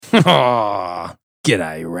Oh,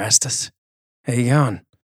 g'day, Rastus. How you going?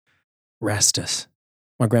 Rastus.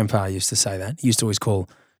 My grandpa used to say that. He used to always call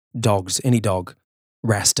dogs, any dog,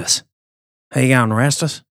 Rastus. How you going,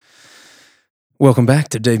 Rastus? Welcome back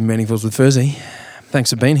to Deep and Meaningfuls with Furzy. Thanks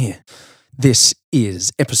for being here. This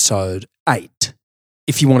is episode 8.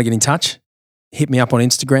 If you want to get in touch, hit me up on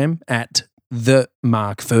Instagram at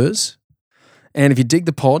 @TheMarkFurs. And if you dig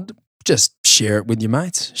the pod, just share it with your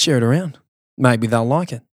mates. Share it around. Maybe they'll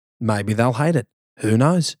like it. Maybe they'll hate it. Who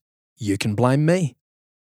knows? You can blame me.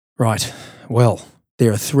 Right. Well,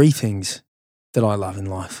 there are 3 things that I love in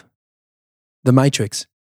life. The Matrix,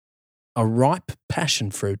 a ripe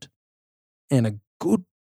passion fruit, and a good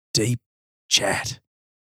deep chat.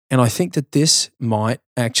 And I think that this might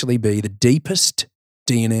actually be the deepest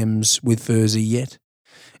D&Ms with Furzy yet.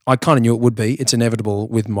 I kind of knew it would be. It's inevitable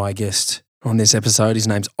with my guest on this episode. His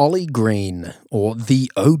name's Ollie Green, or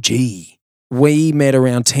the OG. We met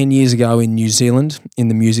around 10 years ago in New Zealand in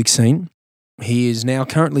the music scene. He is now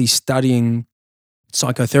currently studying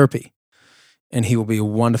psychotherapy, and he will be a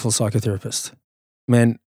wonderful psychotherapist.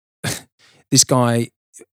 Man, this guy,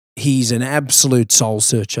 he's an absolute soul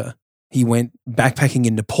searcher. He went backpacking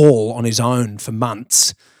in Nepal on his own for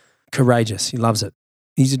months. Courageous. He loves it.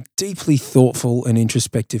 He's a deeply thoughtful and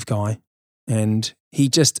introspective guy, and he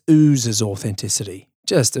just oozes authenticity,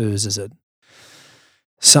 just oozes it.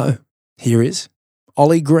 So, here is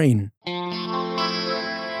Ollie Green. All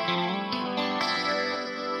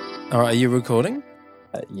right, are you recording?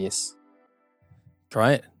 Yes.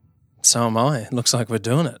 Great. So am I. It looks like we're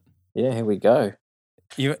doing it. Yeah, here we go.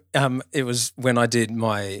 It was when I did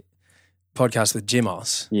my podcast with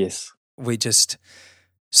Jimos. Yes. We just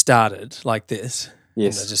started like this.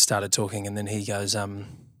 Yes. And I just started talking, and then he goes,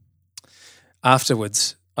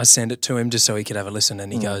 afterwards, I sent it to him just so he could have a listen,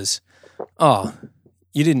 and he goes, "Oh,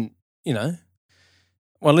 you didn't,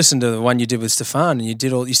 well, listen to the one you did with Stefan, and you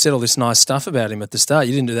said all this nice stuff about him at the start.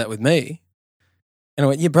 You didn't do that with me." And I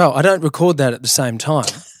went, "Yeah, bro, I don't record that at the same time."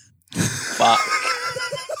 Fuck.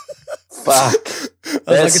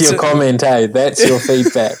 That's your comment, hey? That's your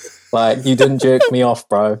feedback. Like, you didn't jerk me off,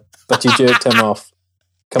 bro, but you jerked him off.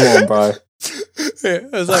 Come on, bro. Yeah,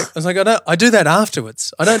 I was like, I do that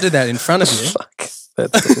afterwards. I don't do that in front of you. Fuck.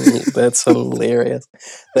 That's hilarious.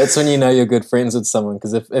 That's when you know you're good friends with someone,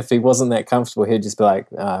 because if he wasn't that comfortable, he'd just be like,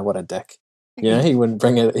 what a dick. He wouldn't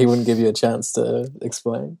bring it. He wouldn't give you a chance to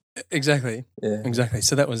explain. Exactly. Yeah. Exactly.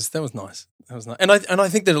 So that was nice. That was nice. And I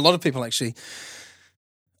think that a lot of people actually,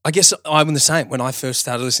 I guess I'm the same. When I first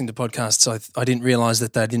started listening to podcasts, I didn't realize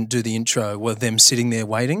that they didn't do the intro with them sitting there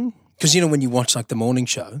waiting. Because, when you watch like the morning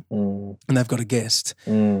show and they've got a guest,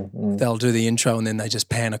 they'll do the intro and then they just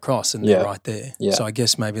pan across and they're right there. Yeah. So I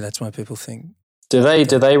guess maybe that's why people think. Do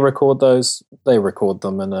they record those? They record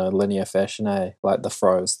them in a linear fashion, like the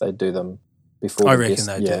Froze. They do them before. I reckon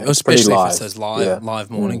they do. Especially if it's those live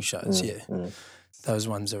morning shows. Those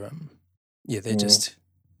ones are, they're just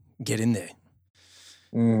get in there.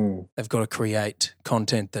 They've got to create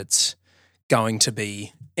content that's going to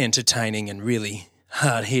be entertaining and really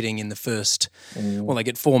hard-hitting in the first, they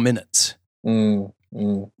get 4 minutes.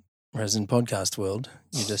 Whereas in podcast world,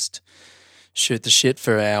 you just shoot the shit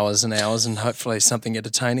for hours and hours and hopefully something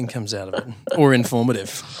entertaining comes out of it or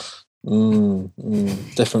informative.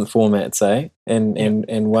 Different formats, eh?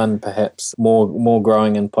 And one perhaps more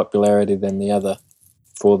growing in popularity than the other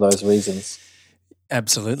for those reasons.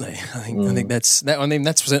 Absolutely. I think that's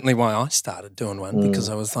certainly why I started doing one, because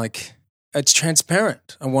I was like, it's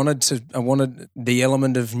transparent. I wanted the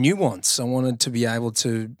element of nuance. I wanted to be able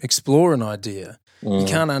to explore an idea. You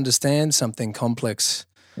can't understand something complex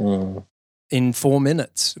in 4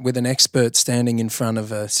 minutes with an expert standing in front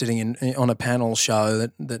of sitting on a panel show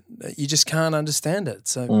that you just can't understand it.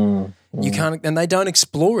 So you can't, and they don't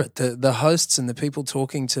explore it. The hosts and the people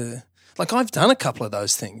talking to. Like, I've done a couple of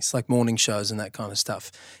those things, like morning shows and that kind of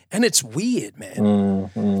stuff. And it's weird,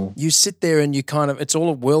 man. You sit there and it's all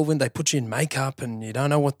a whirlwind. They put you in makeup and you don't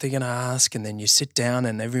know what they're going to ask. And then you sit down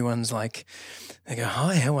and everyone's like, they go,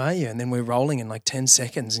 "Hi, how are you?" And then we're rolling in like 10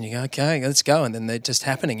 seconds and you go, "Okay, let's go." And then they're just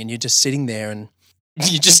happening and you're just sitting there and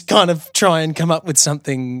you just kind of try and come up with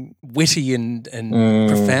something witty and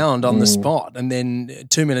profound on the spot. And then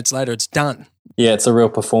 2 minutes later, it's done. Yeah, it's a real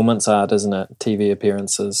performance art, isn't it? TV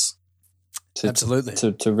appearances. Absolutely.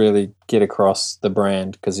 To really get across the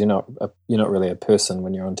brand, because you're not really a person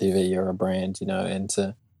when you're on TV. You're a brand, and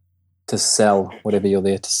to sell whatever you're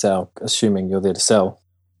there to sell. Assuming you're there to sell.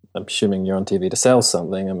 I'm assuming you're on TV to sell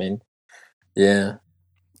something. I mean, yeah,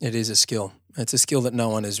 it is a skill. It's a skill that no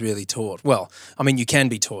one is really taught. Well, I mean, you can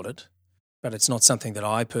be taught it, but it's not something that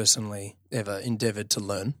I personally ever endeavoured to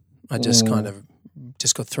learn. I just kind of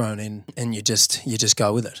just got thrown in, and you just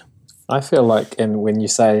go with it. I feel like, and when you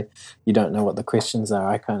say you don't know what the questions are,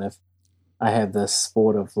 I have this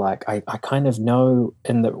thought of like, I kind of know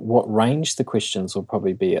what range the questions will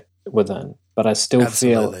probably be within, but I still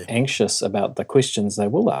Absolutely. feel anxious about the questions they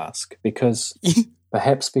will ask because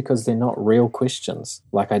perhaps because they're not real questions.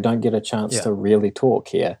 Like I don't get a chance to really talk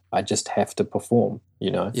here. I just have to perform,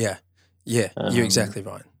 you know? Yeah. You're exactly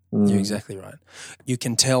right. Mm. You're exactly right. You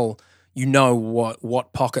can tell, you know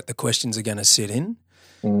what pocket the questions are going to sit in,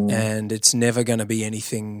 and it's never going to be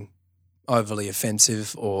anything overly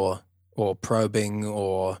offensive or probing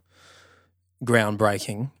or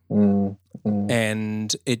groundbreaking.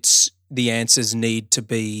 And the answers need to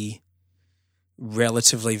be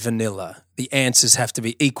relatively vanilla. The answers have to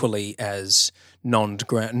be equally as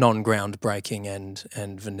non-groundbreaking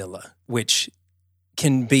and vanilla, which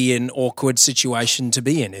can be an awkward situation to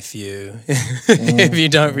be in if you if you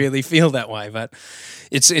don't really feel that way. But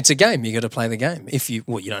it's a game. You got to play the game. You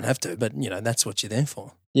don't have to, but that's what you're there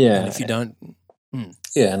for. Yeah. And if you don't,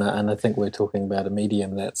 yeah, and I think we're talking about a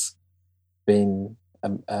medium that's been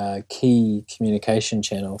a key communication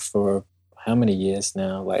channel for how many years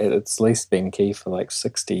now? Like it's at least been key for like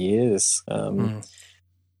 60 years.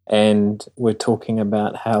 And we're talking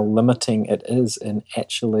about how limiting it is in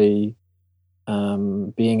actually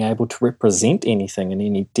being able to represent anything in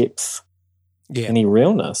any depth, any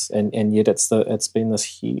realness, and yet it's been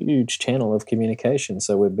this huge channel of communication.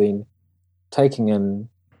 So we've been taking in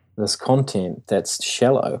this content that's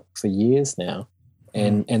shallow for years now,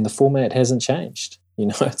 and the format hasn't changed. They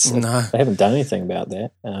haven't done anything about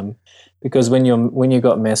that. Because when you've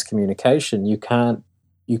got mass communication, you can't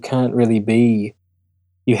really be.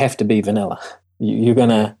 You have to be vanilla. You're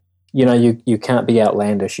gonna, you can't be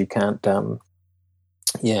outlandish. You can't.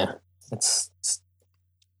 It's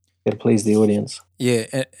got to please the audience.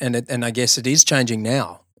 Yeah, and I guess it is changing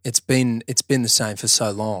now. It's been the same for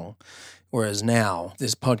so long, whereas now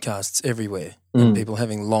there's podcasts everywhere and people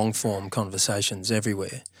having long form conversations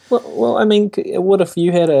everywhere. Well, I mean, what if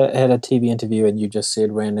you had a TV interview and you just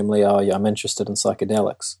said randomly, "Oh, yeah, I'm interested in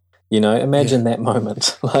psychedelics." Imagine that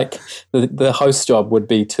moment. Like the host job would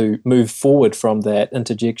be to move forward from that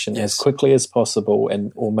interjection as quickly as possible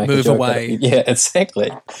or make move a joke away. Yeah, exactly.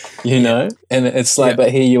 And it's like,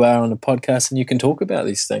 but here you are on a podcast and you can talk about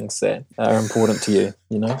these things that are important to you.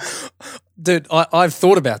 Dude, I've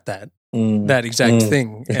thought about that exact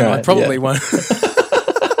thing, and I probably won't.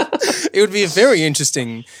 It would be a very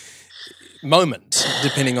interesting moment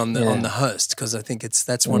depending on the host, because I think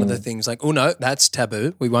that's one of the things like, oh no, that's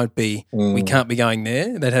taboo, we can't be going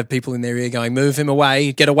there. They'd have people in their ear going, move him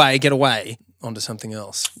away, get away onto something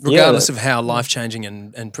else, regardless of how life-changing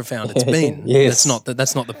and profound it's been. Yes.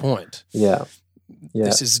 That's not the point.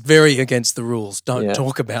 This is very against the rules. Don't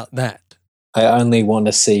talk about that. I only want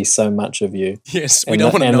to see so much of you. Yes, we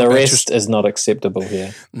don't want to know. And the rest is not acceptable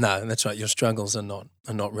here. No, that's right. Your struggles are not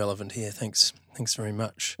relevant here. Thanks very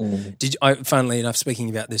much. Funnily enough, speaking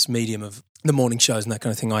about this medium of the morning shows and that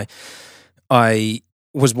kind of thing, I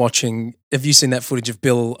was watching. Have you seen that footage of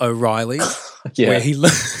Bill O'Reilly where he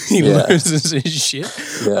loses his shit?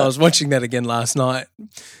 I was watching that again last night.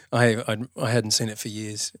 I hadn't seen it for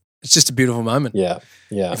years. It's just a beautiful moment. Yeah.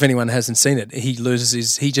 If anyone hasn't seen it, he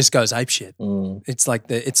just goes apeshit. It's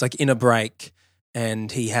like in a break,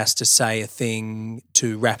 and he has to say a thing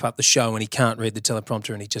to wrap up the show, and he can't read the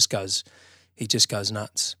teleprompter, and he just goes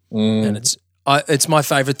nuts. And it's my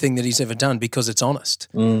favorite thing that he's ever done because it's honest.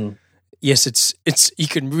 Yes, it's you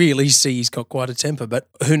can really see he's got quite a temper, but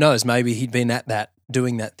who knows? Maybe he'd been at that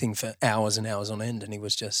doing that thing for hours and hours on end, and he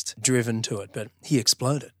was just driven to it. But he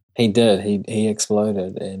exploded. He did. He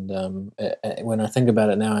exploded, and when I think about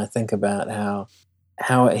it now, I think about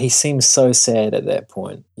how he seems so sad at that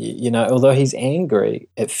point. Although he's angry,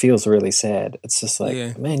 it feels really sad. It's just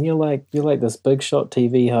like, man, you're like this big shot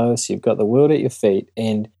TV host. You've got the world at your feet,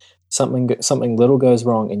 and something little goes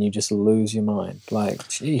wrong, and you just lose your mind. Like,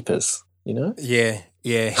 jeepers, Yeah.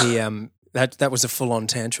 He that was a full on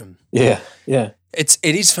tantrum. Yeah. It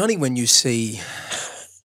is funny when you see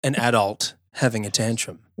an adult having a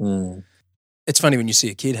tantrum. It's funny when you see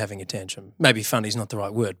a kid having a tantrum. Maybe funny is not the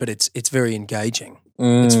right word, but it's very engaging.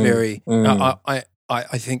 It's very.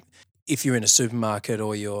 I think if you're in a supermarket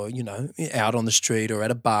or you're out on the street or at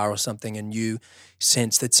a bar or something, and you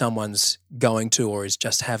sense that someone's going to or is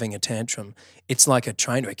just having a tantrum, it's like a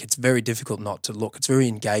train wreck. It's very difficult not to look. It's very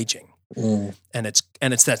engaging, and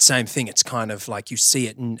it's that same thing. It's kind of like you see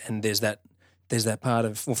it, and there's that part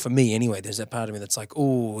of, well, for me anyway, there's that part of me that's like,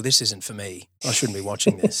 oh, this isn't for me. I shouldn't be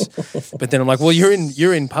watching this. But then I'm like, well,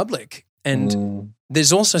 you're in public, and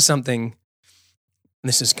there's also something and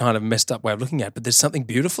this is kind of a messed up way of looking at it, but there's something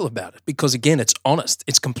beautiful about it because, again, it's honest.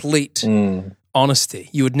 It's complete honesty.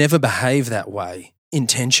 You would never behave that way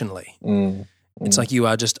intentionally. It's like you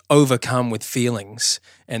are just overcome with feelings,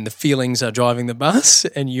 and the feelings are driving the bus,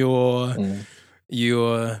 and your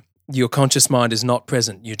conscious mind is not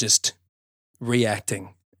present. You're just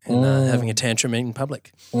reacting and having a tantrum in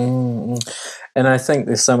public. And I think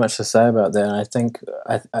there's so much to say about that. And I think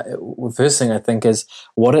the first thing I think is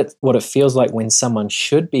what it feels like when someone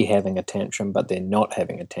should be having a tantrum, but they're not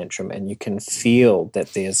having a tantrum, and you can feel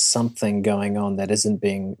that there's something going on that isn't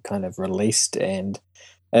being kind of released, and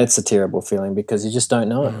it's a terrible feeling because you just don't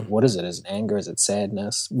know. What is it? Is it anger? Is it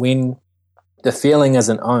sadness? When the feeling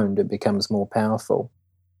isn't owned, it becomes more powerful.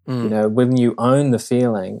 You know, when you own the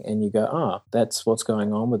feeling and you go, oh, that's what's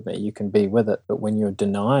going on with me, you can be with it. But when you're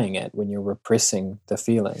denying it, when you're repressing the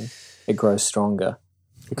feeling, it grows stronger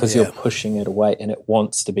because you're pushing it away and it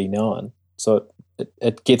wants to be known. So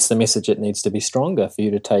it gets the message it needs to be stronger for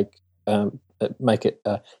you to take, make it,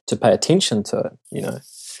 to pay attention to it, you know.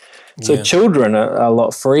 So children are a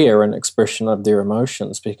lot freer in expression of their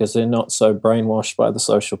emotions because they're not so brainwashed by the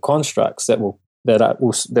social constructs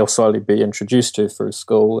they'll slowly be introduced to through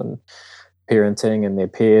school and parenting and their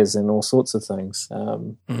peers and all sorts of things.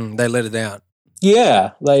 They let it out.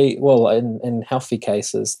 Yeah, in healthy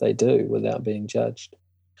cases they do without being judged.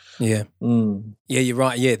 Yeah, yeah, you're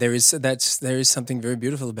right. Yeah, there is something very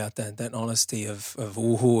beautiful about that honesty of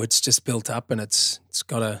it's just built up and it's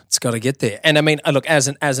got to get there. And I mean, look, as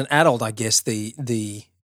an adult, I guess the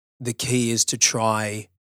key is to try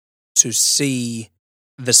to see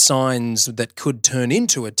the signs that could turn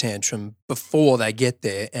into a tantrum before they get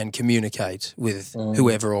there and communicate with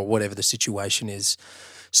whoever or whatever the situation is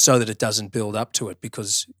so that it doesn't build up to it,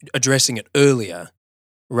 because addressing it earlier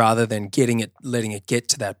rather than letting it get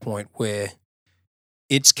to that point where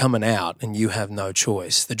it's coming out and you have no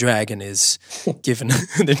choice. The dragon is given,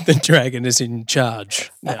 the dragon is in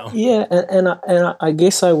charge now. And I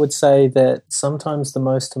guess I would say that sometimes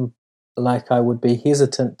I would be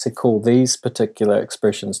hesitant to call these particular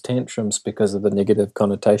expressions tantrums because of the negative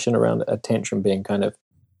connotation around a tantrum being kind of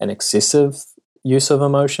an excessive use of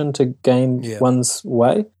emotion to gain one's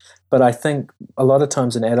way. But I think a lot of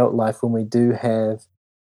times in adult life when we do have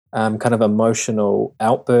kind of emotional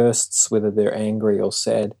outbursts, whether they're angry or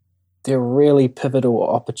sad, they're really pivotal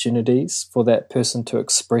opportunities for that person to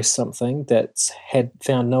express something that's had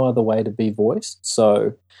found no other way to be voiced.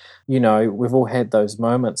 So, you know, we've all had those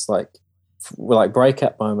moments like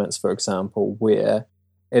breakup moments, for example, where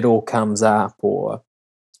it all comes up or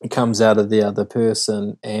it comes out of the other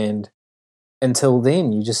person, and until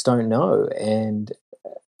then you just don't know.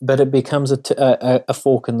 But it becomes a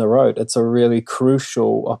fork in the road. It's a really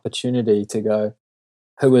crucial opportunity to go,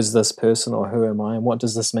 who is this person or who am I and what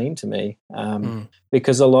does this mean to me?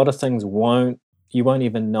 Because a lot of things you won't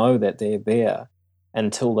even know that they're there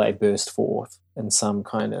until they burst forth in some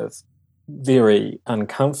kind of very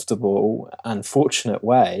uncomfortable, unfortunate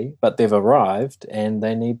way, but they've arrived and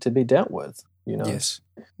they need to be dealt with, you know? Yes.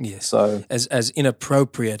 So as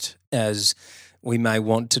inappropriate as we may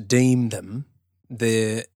want to deem them,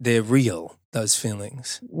 they're real, those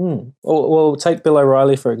feelings. Well, take Bill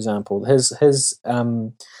O'Reilly, for example. His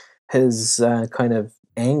kind of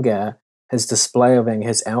anger, his display of anger,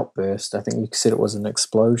 his outburst, I think you said it was an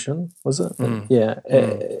explosion, was it? Yeah.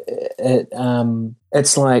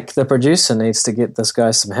 It's like the producer needs to get this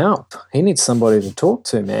guy some help. He needs somebody to talk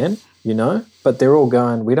to, man, you know? But they're all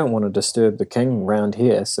going, we don't want to disturb the king around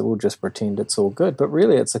here, so we'll just pretend it's all good. But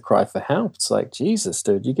really it's a cry for help. It's like, Jesus,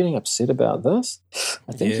 dude, you're getting upset about this?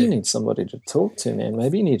 I think you need somebody to talk to, man.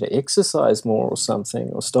 Maybe you need to exercise more or something,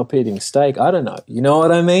 or stop eating steak. I don't know. You know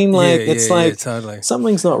what I mean? Like, totally.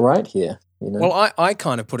 Something's not right here. You know? Well, I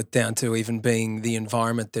kind of put it down to even being the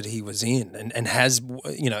environment that he was in and has,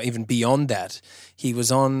 you know, even beyond that, he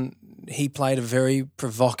played a very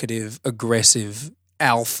provocative, aggressive,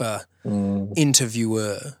 alpha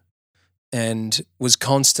interviewer and was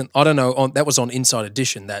constant. I don't know, that was on Inside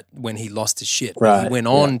Edition, that when he lost his shit. Right, he went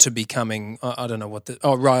on to becoming, I don't know what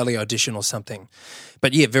Riley Audition or something.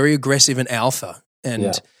 But yeah, very aggressive and alpha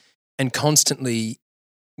and constantly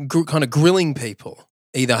kind of grilling people.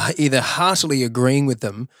 Either heartily agreeing with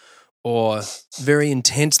them or very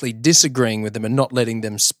intensely disagreeing with them and not letting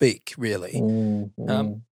them speak, really. And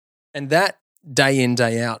that day in,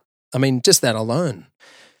 day out, I mean, just that alone,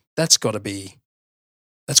 that's got to be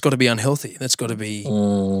unhealthy. That's got to be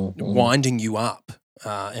winding you up.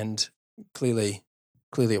 And clearly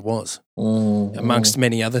it was. Amongst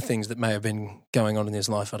many other things that may have been going on in his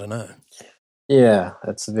life, I don't know. Yeah,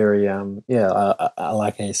 it's very, I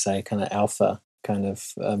like how you say kind of alpha, kind of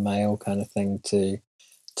a male kind of thing to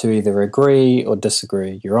to either agree or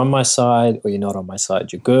disagree. You're on my side or you're not on my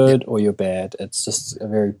side. You're good or you're bad. It's just a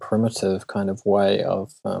very primitive kind of way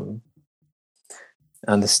of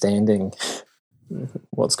understanding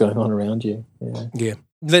what's going on around you. Yeah.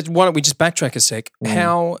 Why don't we just backtrack a sec?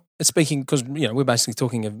 How, speaking, because we're basically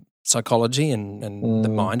talking of psychology and the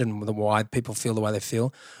mind and why people feel the way they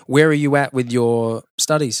feel. Where are you at with your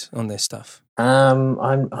studies on this stuff?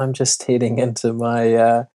 I'm just heading into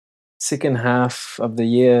my second half of the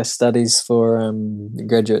year studies for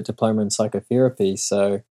graduate diploma in psychotherapy.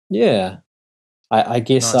 So yeah, I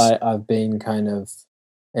guess Nice. I've been kind of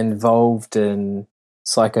involved in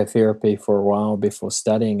psychotherapy for a while before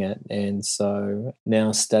studying it, and so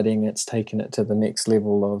now studying it's taken it to the next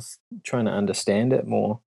level of trying to understand it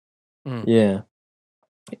more. Yeah,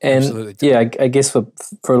 and absolutely. I guess for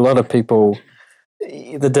a lot of people,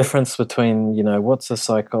 the difference between what's a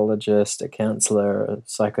psychologist, a counselor, a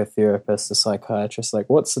psychotherapist, a psychiatrist, like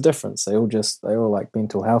what's the difference? They're all like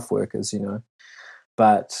mental health workers,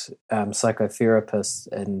 but psychotherapists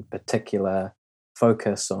in particular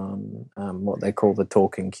focus on what they call the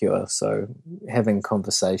talking cure. So having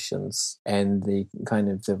conversations and the kind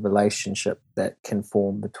of the relationship that can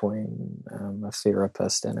form between a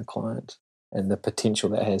therapist and a client and the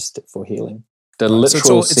potential that has for healing. The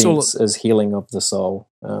literal sense is healing of the soul.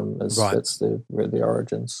 That's the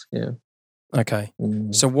origins. Yeah. Okay.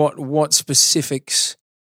 So what specifics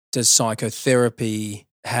does psychotherapy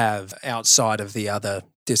have outside of the other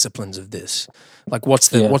disciplines of this? Like what's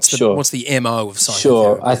the MO of psychotherapy?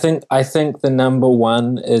 Sure. I think the number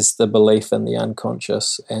one is the belief in the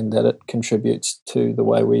unconscious and that it contributes to the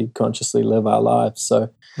way we consciously live our lives. So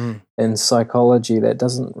in psychology, that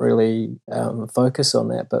doesn't really focus on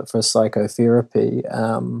that, but for psychotherapy,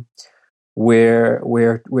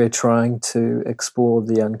 we're trying to explore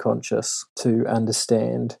the unconscious to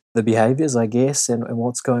understand the behaviors, I guess, and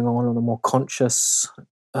what's going on a more conscious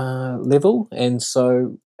level. And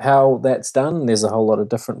so how that's done, there's a whole lot of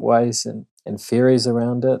different ways and theories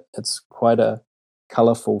around it. It's quite a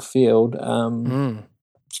colourful field.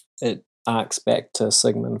 It arcs back to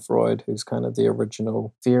Sigmund Freud, who's kind of the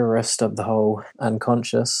original theorist of the whole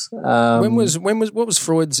unconscious. What was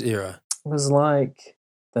Freud's era? It was like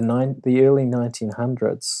the early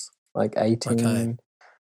 1900s, like 1890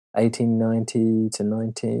 to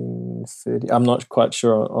 1930. I'm not quite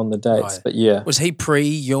sure on the dates, but yeah. Was he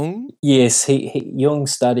pre-Jung? Yes, he Jung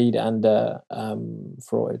studied under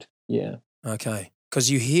Freud. Yeah. Okay,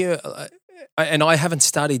 because you hear, and I haven't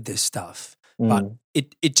studied this stuff, but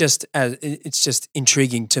it's just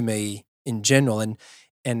intriguing to me in general,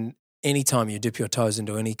 and anytime you dip your toes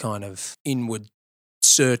into any kind of inward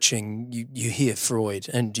searching, you hear Freud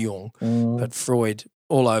and Jung, but Freud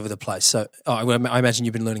all over the place. So I imagine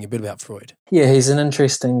you've been learning a bit about Freud. Yeah, he's an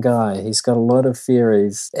interesting guy. He's got a lot of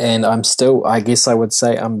theories, and I guess I would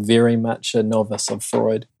say I'm very much a novice of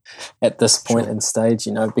Freud at this point in stage,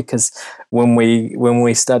 because when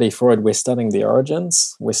we study Freud, we're studying the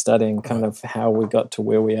origins, we're studying kind of how we got to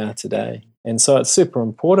where we are today. And so it's super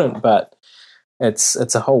important, but it's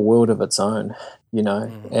a whole world of its own,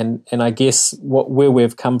 and I guess where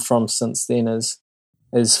we've come from since then is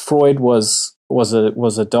Freud was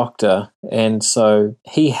a doctor, and so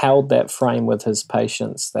he held that frame with his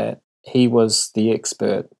patients that he was the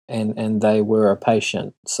expert and they were a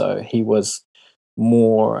patient. So he was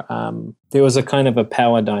more there was a kind of a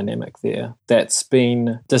power dynamic there that's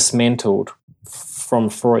been dismantled from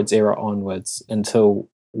Freud's era onwards until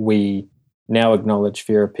we now acknowledge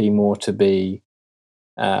therapy more to be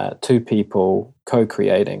two people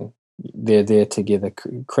co-creating. They're there together,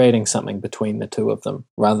 creating something between the two of them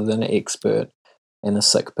rather than an expert and a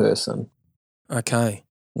sick person. Okay.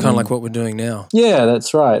 Kind of like what we're doing now. Yeah,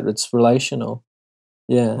 that's right. It's relational.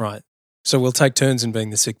 Yeah. Right. So we'll take turns in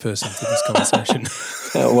being the sick person for this conversation.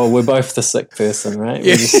 Well, we're both the sick person, right?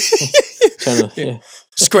 Yeah. We're just trying to,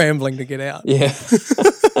 scrambling to get out. Yeah.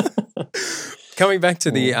 Coming back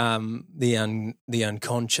to the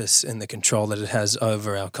unconscious and the control that it has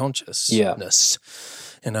over our consciousness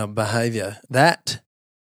and our behavior, that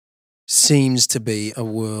seems to be a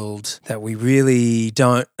world that we really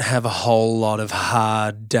don't have a whole lot of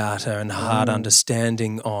hard data and hard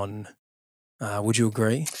understanding on. Would you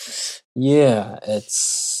agree? Yeah,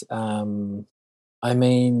 it's. I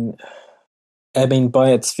mean, by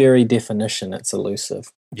its very definition, it's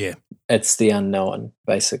elusive. Yeah, it's the unknown,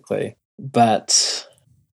 basically. But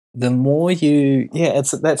the more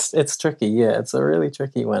it's tricky. Yeah, it's a really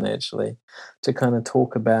tricky one actually to kind of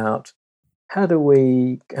talk about. How do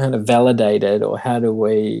we kind of validate it, or how do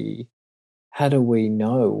we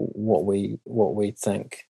know what we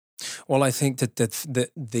think? Well, I think that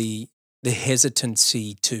the the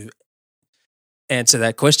hesitancy to answer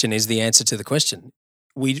that question is the answer to the question.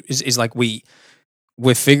 We're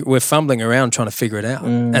fumbling around trying to figure it out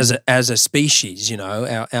as a species. You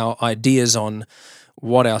know, our ideas on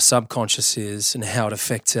what our subconscious is and how it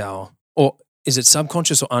affects or is it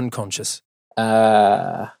subconscious or unconscious?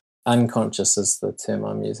 Unconscious is the term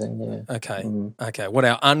I'm using. Yeah. Okay. Okay. What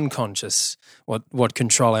our unconscious, what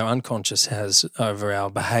control our unconscious has over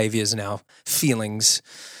our behaviors and our feelings.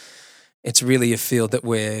 It's really a field that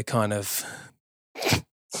we're kind of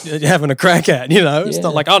having a crack at, you know. It's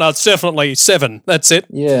not like, oh no, it's definitely 7. That's it.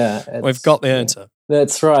 Yeah. We've got the answer.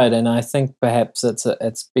 That's right. And I think perhaps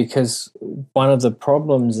it's because one of the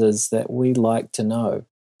problems is that we like to know,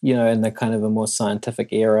 you know, in the kind of a more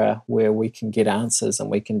scientific era where we can get answers and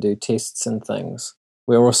we can do tests and things.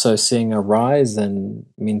 We're also seeing a rise in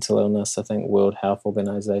mental illness. I think World Health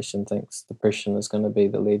Organization thinks depression is going to be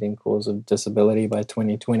the leading cause of disability by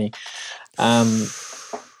 2020.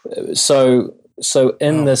 So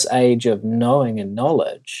in this age of knowing and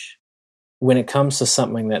knowledge, when it comes to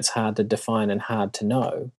something that's hard to define and hard to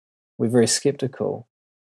know, we're very skeptical.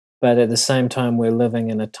 But at the same time, we're living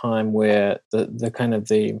in a time where the kind of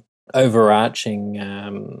the overarching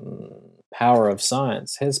power of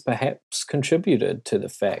science has perhaps contributed to the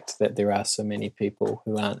fact that there are so many people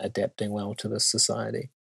who aren't adapting well to this society.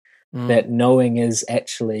 That knowing is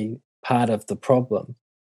actually part of the problem.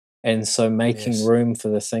 And so making room for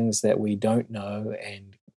the things that we don't know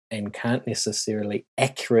and can't necessarily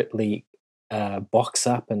accurately box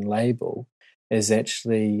up and label is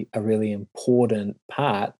actually a really important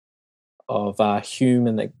part of our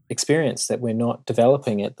human experience that we're not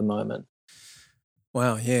developing at the moment.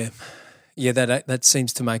 Wow, yeah. Yeah, that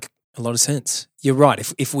seems to make a lot of sense. You're right.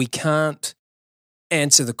 If we can't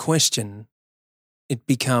answer the question, it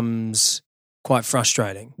becomes quite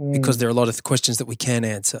frustrating because there are a lot of questions that we can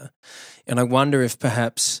answer. And I wonder if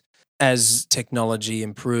perhaps as technology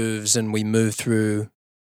improves and we move through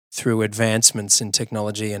advancements in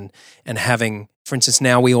technology and having, for instance,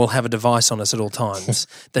 now we all have a device on us at all times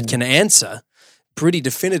that can answer pretty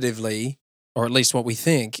definitively, or at least what we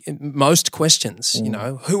think, most questions. You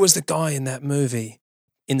know, who was the guy in that movie?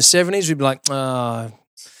 In the 70s, we'd be like,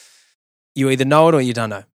 you either know it or you don't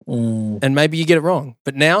know. And maybe you get it wrong.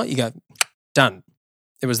 But now you go, done.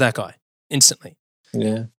 It was that guy instantly.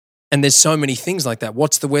 Yeah. And there's so many things like that.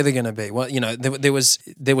 What's the weather going to be? Well, you know, there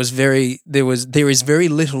is very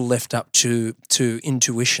little left up to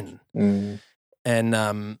intuition. And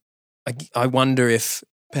I wonder if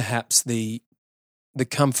perhaps the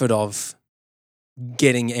comfort of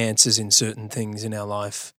getting answers in certain things in our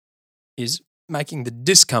life is making the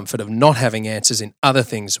discomfort of not having answers in other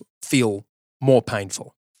things feel more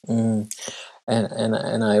painful. And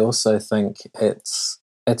I also think it's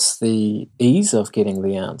the ease of getting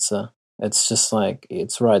the answer. It's just like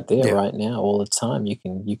it's right there, right now, all the time. You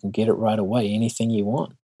can get it right away, anything you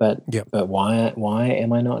want. But why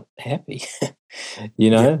am I not happy?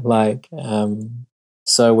 You know,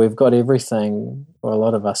 so we've got everything, or a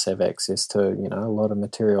lot of us have access to, you know, a lot of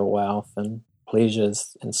material wealth and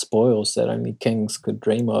pleasures and spoils that only kings could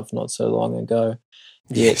dream of not so long ago.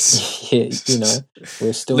 Yes, you know,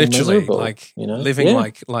 we're still literally miserable, like, you know, living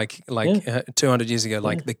like 200 years ago,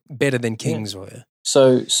 like better than kings were.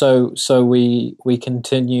 So we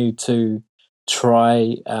continue to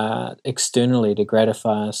try externally to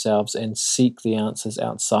gratify ourselves and seek the answers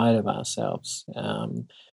outside of ourselves.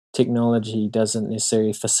 Technology doesn't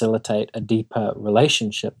necessarily facilitate a deeper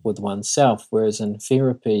relationship with oneself, whereas in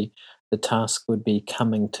therapy, the task would be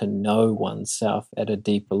coming to know oneself at a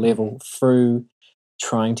deeper level through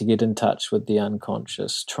trying to get in touch with the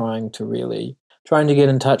unconscious, trying to get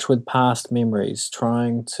in touch with past memories,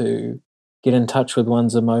 trying to get in touch with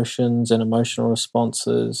one's emotions and emotional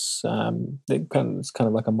responses. It's kind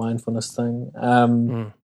of like a mindfulness thing.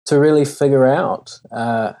 To really figure out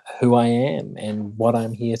who I am and what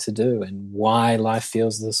I'm here to do and why life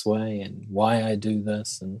feels this way and why I do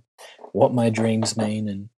this and what my dreams mean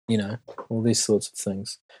and, you know, all these sorts of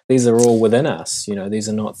things. These are all within us, you know, these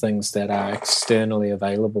are not things that are externally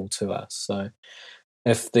available to us. So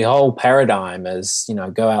if the whole paradigm is, you know,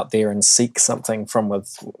 go out there and seek something from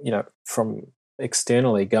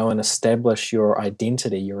externally, go and establish your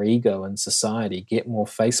identity, your ego in society, get more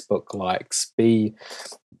Facebook likes, be,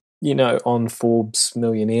 you know, on Forbes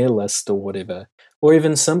millionaire list or whatever, or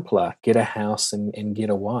even simpler, get a house and get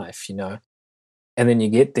a wife, you know, and then you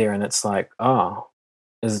get there and it's like, I'm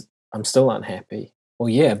still unhappy. Well,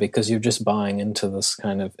 yeah, because you're just buying into this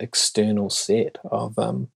kind of external set of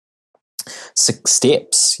 6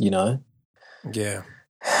 steps, you know. Yeah.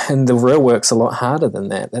 And the real work's a lot harder than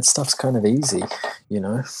that. That stuff's kind of easy, you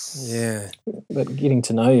know. Yeah. But getting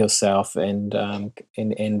to know yourself and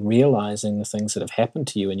realizing the things that have happened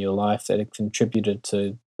to you in your life that have contributed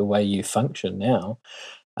to the way you function now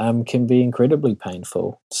can be incredibly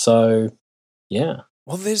painful. So, yeah.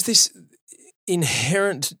 Well, there's this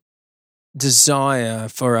inherent desire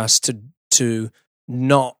for us to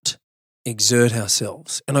not exert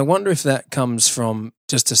ourselves, and I wonder if that comes from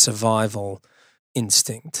just a survival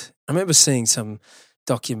instinct. I remember seeing some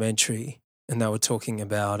documentary, and they were talking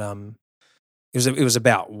about it was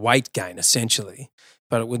about weight gain essentially,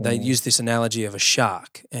 but they used this analogy of a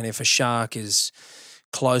shark, and if a shark is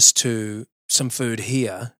close to some food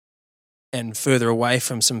here and further away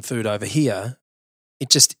from some food over here, it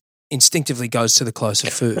just instinctively goes to the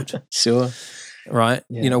closer food. Sure. Right?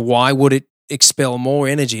 Yeah. You know, why would it expel more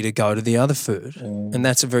energy to go to the other food? And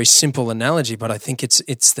that's a very simple analogy, but I think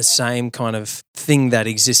it's the same kind of thing that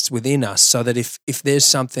exists within us, so that if there's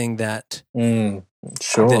something that,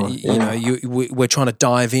 sure, that you know, we're trying to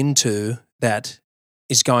dive into that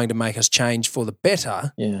is going to make us change for the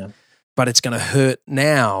better, but it's going to hurt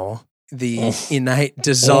now, the innate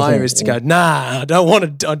desire is to go, nah, I don't want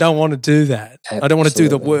to do that. Absolutely. I don't want to do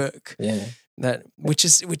the work. Yeah. That which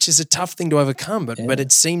is a tough thing to overcome, but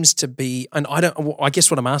it seems to be, and I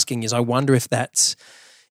guess what I'm asking is, I wonder if that's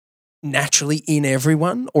naturally in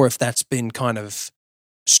everyone, or if that's been kind of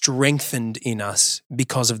strengthened in us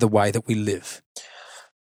because of the way that we live.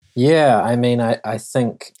 Yeah, I mean, I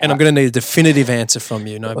think, and I'm going to need a definitive answer from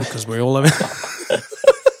you, no, because we're all over.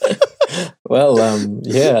 Well,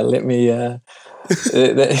 let me. I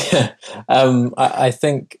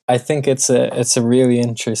think it's a really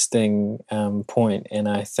interesting point, and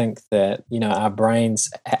I think that, you know, our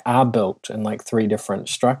brains are built in like 3 different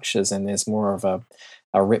structures, and there's more of a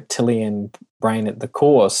reptilian brain at the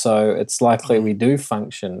core, so it's likely we do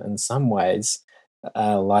function in some ways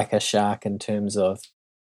like a shark in terms of,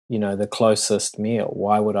 you know, the closest meal.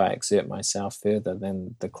 Why would I exert myself further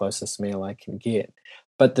than the closest meal I can get?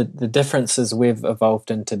 But the difference is we've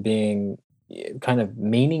evolved into being kind of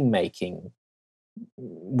meaning making.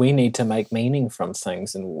 We need to make meaning from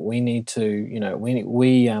things, and we need to, you know,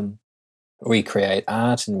 we create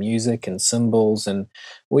art and music and symbols, and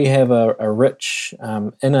we have a rich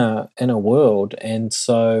inner world, and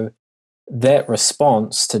so that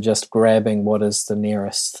response to just grabbing what is the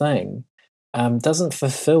nearest thing doesn't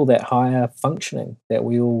fulfill that higher functioning that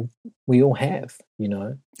we all have, you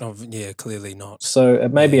know. Oh, yeah, clearly not. So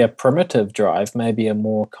it may be a primitive drive, maybe a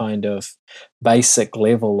more kind of basic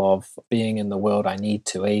level of being in the world. I need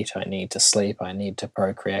to eat, I need to sleep, I need to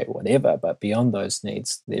procreate, whatever. But beyond those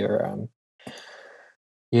needs, and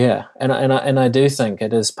I do think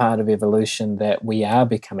it is part of evolution that we are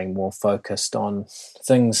becoming more focused on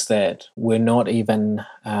things that were not even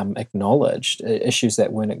acknowledged, issues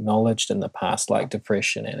that weren't acknowledged in the past, like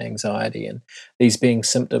depression and anxiety, and these being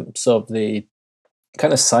symptoms of the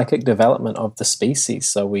kind of psychic development of the species,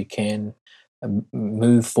 so we can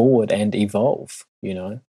move forward and evolve. You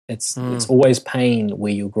know, it's always pain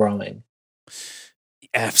where you're growing.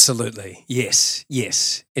 Absolutely, yes.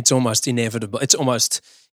 It's almost inevitable. It's almost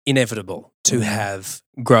inevitable to have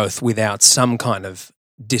growth without some kind of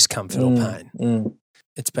discomfort or pain.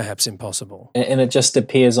 It's perhaps impossible, and it just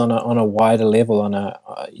appears on a wider level, on a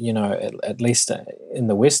at least in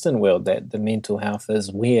the Western world, that the mental health is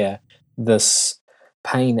where this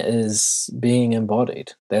pain is being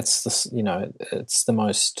embodied. That's the, it's the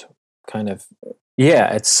most kind of,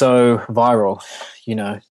 it's so viral,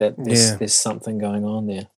 that there's something going on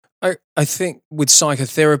there. I think with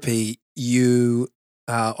psychotherapy, you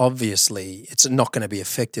obviously, it's not going to be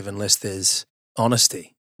effective unless there's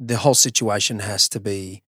honesty. The whole situation has to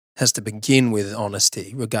begin with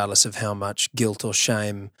honesty, regardless of how much guilt or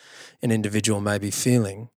shame an individual may be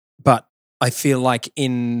feeling. But I feel like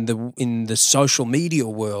in the social media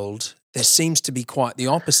world, there seems to be quite the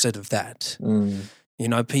opposite of that. You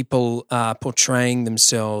know, people are portraying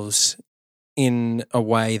themselves in a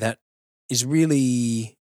way that is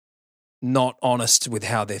really not honest with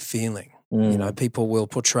how they're feeling. You know, people will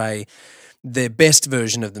portray their best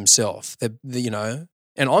version of themselves.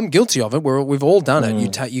 And I'm guilty of it. We've all done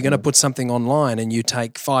it. You're going to put something online, and you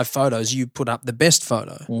take 5 photos. You put up the best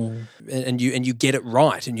photo, and you get it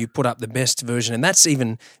right, and you put up the best version. And that's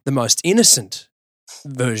even the most innocent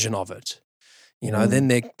version of it. You know, then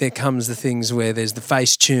there comes the things where there's the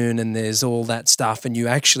Facetune and there's all that stuff, and you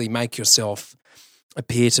actually make yourself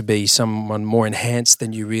appear to be someone more enhanced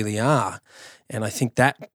than you really are. And I think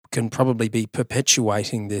that can probably be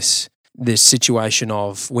perpetuating this situation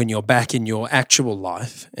of when you're back in your actual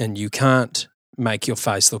life and you can't make your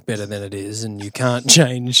face look better than it is, and you can't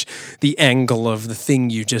change the angle of the thing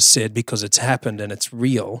you just said because it's happened and it's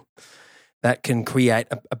real, that can create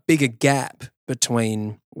a bigger gap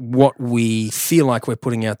between what we feel like we're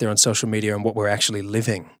putting out there on social media and what we're actually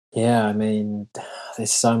living. Yeah, I mean,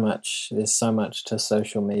 there's so much to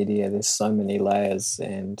social media. There's so many layers,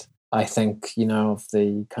 and I think, of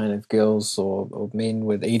the kind of girls or men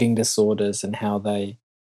with eating disorders and how they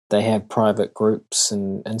have private groups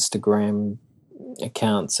and Instagram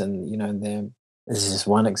accounts, and this is just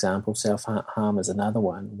one example. Self-harm is another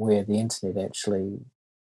one, where the internet actually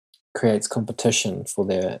creates competition for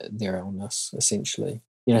their illness, essentially.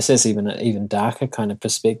 So it's even darker kind of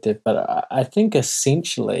perspective. But I think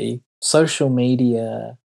essentially social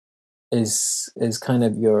media is kind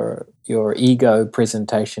of your ego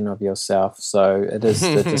presentation of yourself. So it is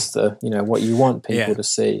just what you want people to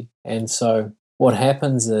see. And so what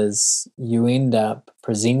happens is you end up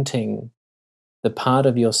presenting the part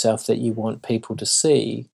of yourself that you want people to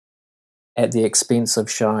see at the expense of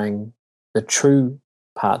showing the true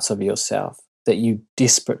parts of yourself that you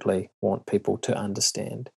desperately want people to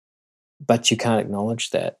understand. But you can't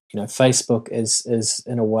acknowledge that. Facebook is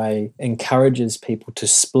in a way encourages people to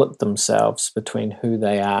split themselves between who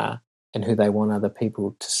they are and who they want other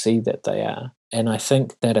people to see that they are. And I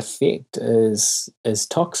think that effect is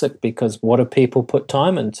toxic, because what do people put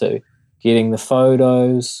time into? Getting the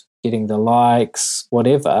photos, getting the likes,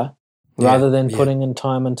 whatever, rather than putting in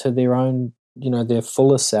time into their own, their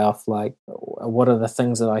fuller self. Like, what are the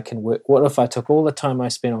things that I can work? What if I took all the time I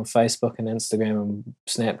spent on Facebook and Instagram and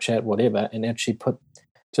Snapchat, whatever, and actually put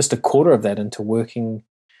just a quarter of that into working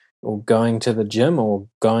or going to the gym or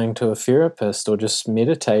going to a therapist or just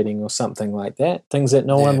meditating or something like that? Things that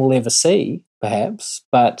no one will ever see, perhaps,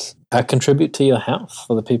 but contribute to your health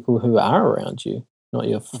for the people who are around you, not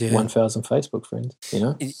your 1,000 Facebook friends,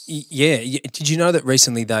 Yeah. Did you know that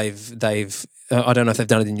recently they've I don't know if they've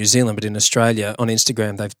done it in New Zealand, but in Australia on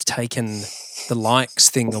Instagram, they've taken the likes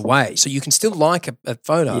thing away. So you can still like a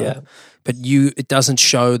photo, but it doesn't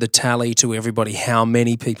show the tally to everybody how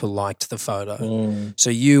many people liked the photo. So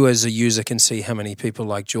you as a user can see how many people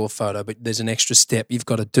liked your photo, but there's an extra step you've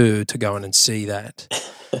got to do to go in and see that.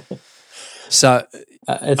 So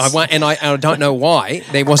I don't know why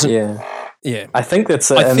there wasn't. Yeah, I think that's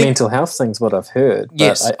a mental health thing's what I've heard.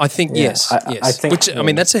 Yes, I think yes. I think, which I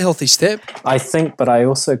mean, that's a healthy step. I think, but I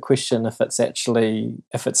also question if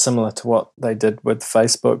it's similar to what they did with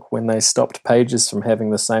Facebook when they stopped pages from having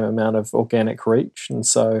the same amount of organic reach, and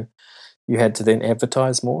so you had to then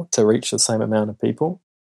advertise more to reach the same amount of people.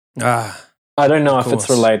 I don't know if it's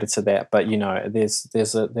related to that, but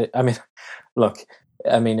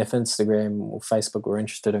I mean, if Instagram or Facebook were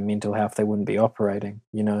interested in mental health, they wouldn't be operating.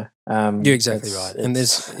 You're exactly right. And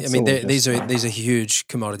these are huge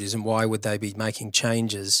commodities. And why would they be making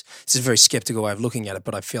changes? This is a very skeptical way of looking at it,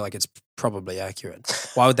 but I feel like it's probably accurate.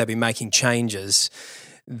 Why would they be making changes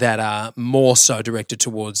that are more so directed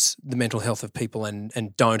towards the mental health of people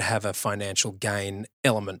and don't have a financial gain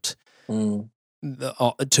element to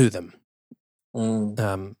them?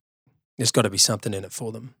 There's got to be something in it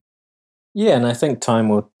for them. Yeah, and I think time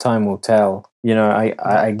will tell.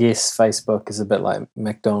 I guess Facebook is a bit like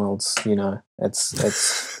McDonald's.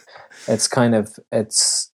 It's kind of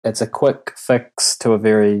it's a quick fix to a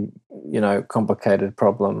very complicated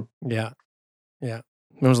problem. Yeah. When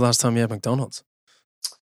was the last time you had McDonald's?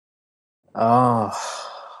 Oh,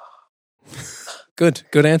 good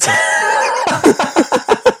answer.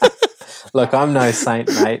 Look, I'm no saint,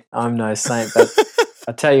 mate. I'm no saint, but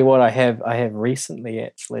I tell you what, I have recently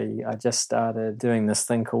actually. I just started doing this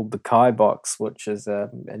thing called the Kai Box, which is a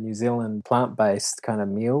New Zealand plant-based kind of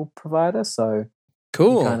meal provider. So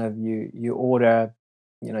cool. You order,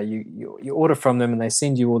 you order from them, and they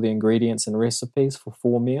send you all the ingredients and recipes for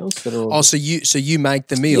 4 meals. So you make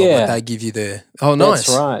the meal, but they give you the. Oh, nice.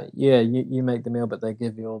 That's right. Yeah, you make the meal, but they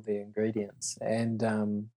give you all the ingredients. And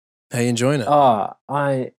how you enjoying it? Oh,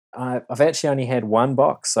 I've actually only had 1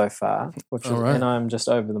 box so far, and I'm just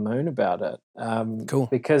over the moon about it. Cool.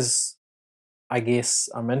 Because I guess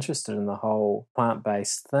I'm interested in the whole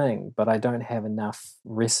plant-based thing, but I don't have enough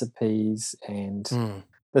recipes, and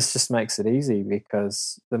this just makes it easy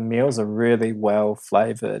because the meals are really well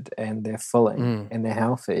flavored and they're filling and they're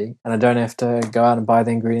healthy, and I don't have to go out and buy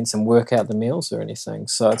the ingredients and work out the meals or anything.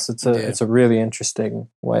 So it's a really interesting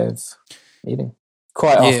way of eating.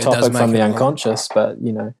 Quite off topic from the unconscious, but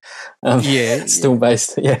still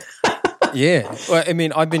based. Yeah, yeah. Well, I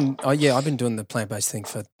mean, I've been doing the plant-based thing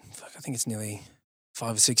for I think it's nearly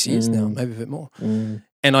 5 or 6 years now, maybe a bit more. And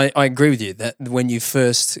I agree with you that when you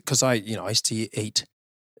first, because I used to eat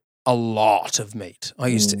a lot of meat. I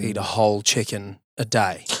used to eat a whole chicken a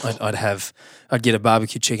day. I'd get a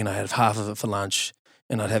barbecue chicken. I'd have half of it for lunch,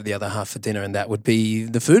 and I'd have the other half for dinner, and that would be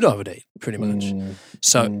the food I would eat pretty much.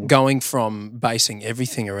 So going from basing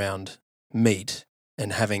everything around meat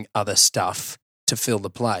and having other stuff to fill the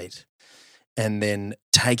plate, and then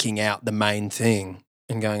taking out the main thing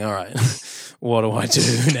and going, all right, what do I do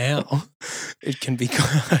now? It can be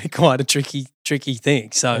quite a tricky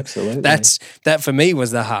thing. So Absolutely. that for me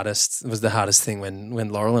was the hardest thing when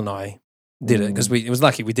Laurel and I did it, because I was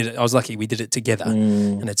lucky we did it together,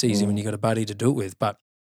 and it's easy when you got a buddy to do it with. But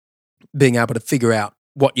being able to figure out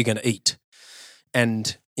what you're going to eat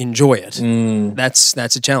and enjoy it, that's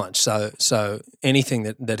a challenge. So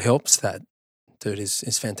anything that helps that, dude,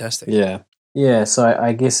 is fantastic. Yeah. So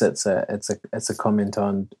I guess it's a comment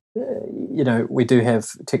on, we do have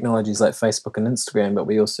technologies like Facebook and Instagram, but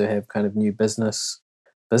we also have kind of new businesses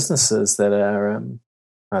that are,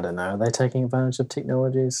 I don't know, are they taking advantage of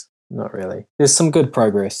technologies? Not really. There's some good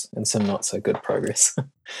progress and some not so good progress.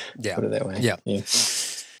 Yeah. Put it that way. Yeah.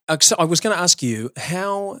 So I was going to ask you,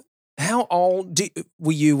 how old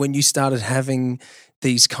were you when you started having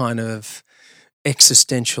these kind of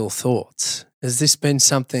existential thoughts? Has this been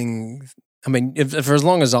something? I mean, for as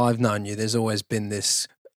long as I've known you, there's always been this.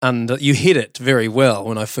 And you hit it very well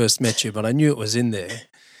when I first met you, but I knew it was in there.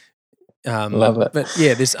 Love it. But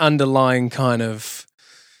yeah, this underlying kind of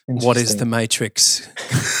what is the Matrix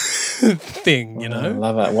thing, I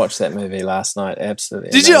love it. I watched that movie last night. Absolutely.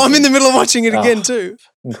 Did you? I'm in the middle of watching it again too.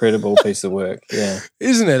 Incredible piece of work. Yeah.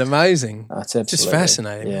 Isn't it amazing? It's absolutely. Just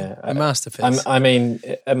fascinating. Yeah. A masterpiece. I mean,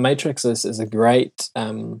 Matrix is a great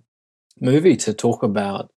movie to talk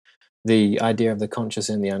about the idea of the conscious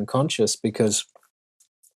and the unconscious, because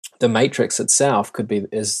the Matrix itself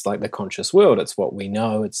is like the conscious world. It's what we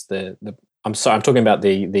know. It's I'm talking about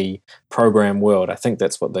the program world. I think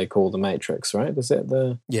that's what they call the Matrix, right? Is that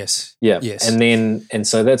the? Yes. Yeah. Yes. And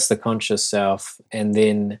so that's the conscious self, and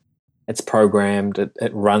then it's programmed.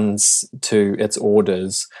 It runs to its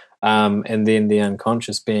orders, and then the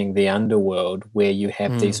unconscious being the underworld, where you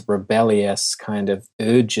have these rebellious kind of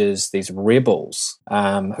urges, these rebels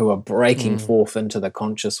who are breaking forth into the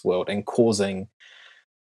conscious world and causing,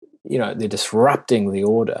 they're disrupting the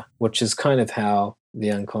order, which is kind of how the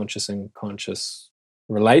unconscious and conscious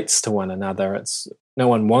relates to one another. It's no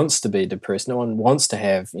one wants to be depressed. No one wants to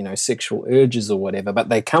have, sexual urges or whatever, but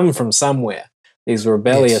they come from somewhere, these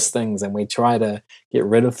rebellious things, and we try to get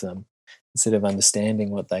rid of them instead of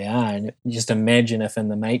understanding what they are. And you just imagine if in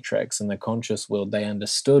the Matrix, in the conscious world, they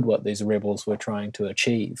understood what these rebels were trying to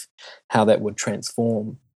achieve, how that would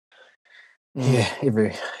transform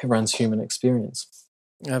everyone's human experience.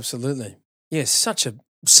 Absolutely. Yes, such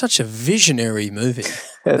a visionary movie.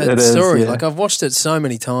 That story. is, yeah. Like, I've watched it so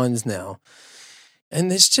many times now,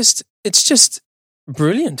 and it's just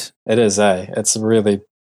brilliant. It is, It's really,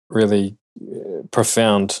 really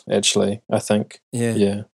profound, actually, I think.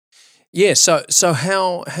 Yeah. Yeah. So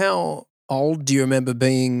how old do you remember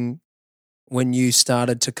being when you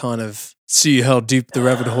started to kind of see how deep the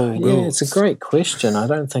rabbit hole goes? Yeah, it's a great question. I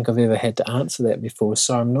don't think I've ever had to answer that before,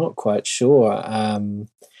 so I'm not quite sure.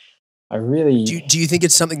 I really do you think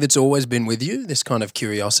it's something that's always been with you? This kind of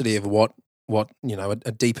curiosity of what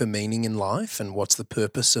a deeper meaning in life, and what's the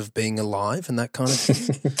purpose of being alive, and that kind of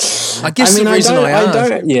thing. I guess the reason I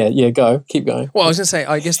ask. Keep going. Well, I was going to say,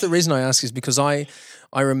 I guess the reason I ask is because I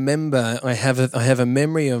remember I have a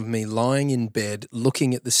memory of me lying in bed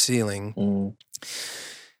looking at the ceiling,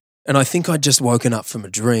 and I think I'd just woken up from a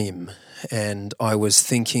dream, and I was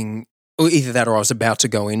thinking, or either that or I was about to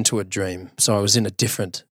go into a dream, so I was in a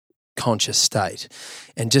different conscious state,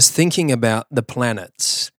 and just thinking about the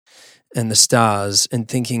planets and the stars, and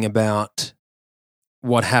thinking about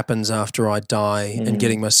what happens after I die, and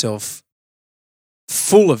getting myself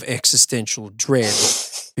full of existential dread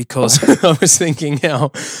because I was thinking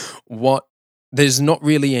there's not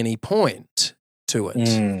really any point to it.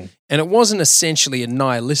 And it wasn't essentially a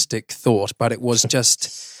nihilistic thought, but it was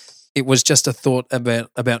just a thought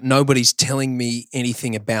about nobody's telling me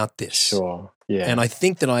anything about this. Sure. Yeah. And I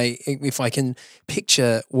think that if I can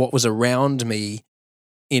picture what was around me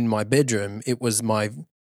in my bedroom, it was my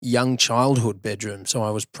young childhood bedroom. So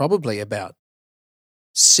I was probably about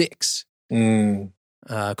 6.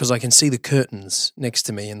 Because I can see the curtains next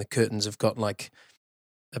to me, and the curtains have got like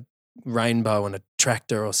a rainbow and a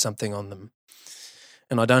tractor or something on them.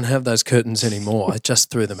 And I don't have those curtains anymore. I just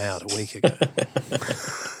threw them out a week ago.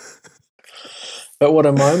 But what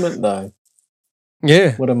a moment, though.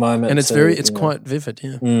 Yeah. What a moment. And it's quite vivid,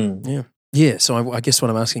 yeah. Yeah. Yeah, so I guess what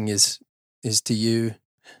I'm asking is do you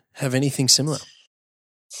have anything similar?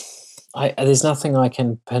 There's nothing I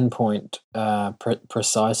can pinpoint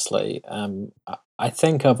precisely. I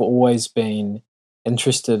think I've always been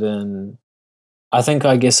interested in.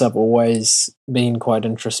 I guess I've always been quite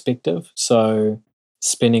introspective, so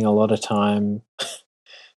spending a lot of time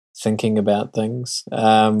thinking about things,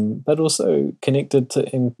 but also connected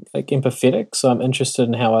to like empathetic. So I'm interested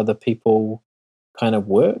in how other people kind of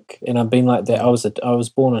work, and I've been like that. I was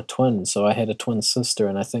born a twin, so I had a twin sister,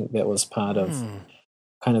 and I think that was part of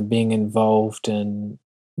kind of being involved in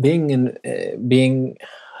being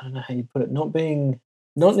I don't know how you put it, not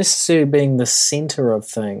necessarily being the center of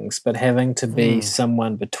things, but having to be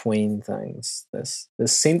someone between things. This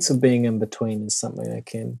sense of being in between is something I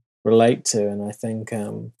can relate to, and I think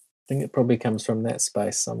it probably comes from that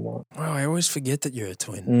space somewhat. Wow, I always forget that you're a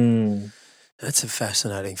twin. That's a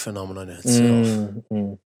fascinating phenomenon in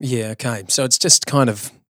itself. Yeah, okay. So it's just kind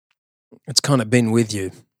of been with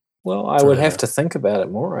you. Well, I would have to think about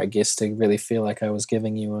it more, I guess, to really feel like I was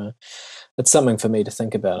giving you it's something for me to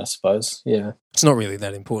think about, I suppose. Yeah. It's not really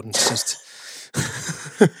that important. It's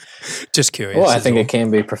just curious. Well, I think it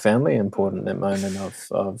can be profoundly important, that moment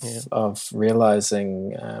of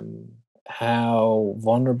realizing how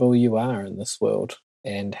vulnerable you are in this world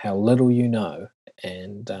and how little you know.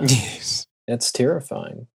 And yes. It's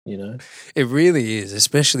terrifying, you know. It really is,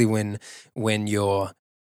 especially when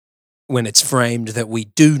it's framed that we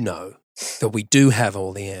do know, that we do have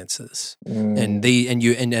all the answers, and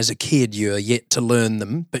as a kid you are yet to learn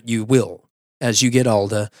them, but you will as you get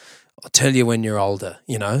older. I'll tell you when you're older,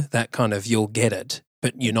 you know, that kind of, you'll get it,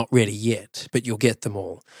 but you're not ready yet, but you'll get them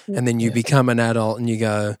all, and then you become an adult and you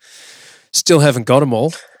go, still haven't got them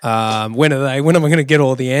all. When am I going to get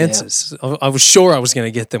all the answers? Yeah. I was sure I was going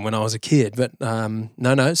to get them when I was a kid, but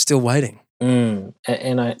no, still waiting. And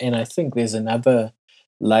I think there's another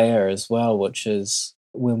layer as well, which is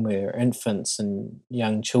when we're infants and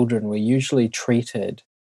young children, we're usually treated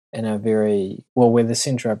in we're the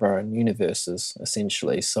center of our own universes,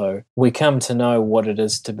 essentially. So we come to know what it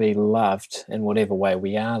is to be loved in whatever way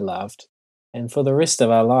we are loved. And for the rest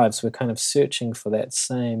of our lives, we're kind of searching for that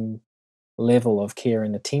same level of care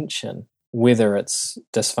and attention, whether it's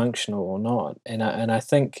dysfunctional or not. And I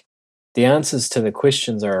think the answers to the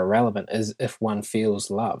questions are irrelevant as if one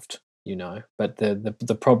feels loved, you know. But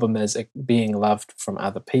the problem is being loved from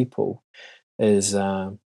other people is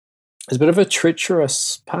a bit of a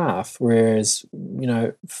treacherous path, whereas, you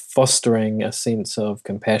know, fostering a sense of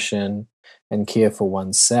compassion and care for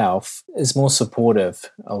oneself is more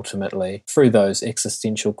supportive. Ultimately, through those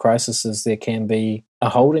existential crises, there can be a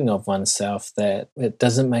holding of oneself that it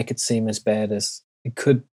doesn't make it seem as bad as it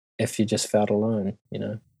could if you just felt alone, you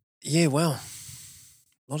know. Yeah, well,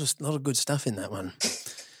 a lot of good stuff in that one.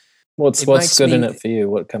 What's good in it for you?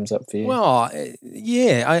 What comes up for you? Well,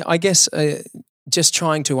 yeah, I guess just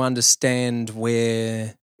trying to understand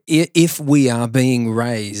where, if we are being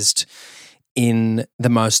raised in the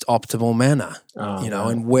most optimal manner, you know,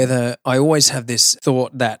 and whether, I always have this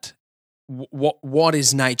thought that what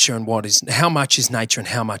is nature and how much is nature and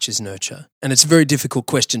how much is nurture? And it's a very difficult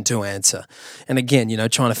question to answer. And again, you know,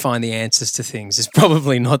 trying to find the answers to things is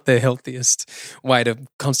probably not the healthiest way to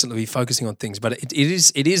constantly be focusing on things. But it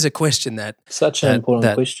is a question that... Such an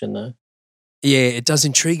important question, though. Yeah, it does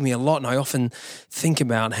intrigue me a lot. And I often think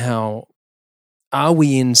about how, are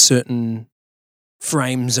we in certain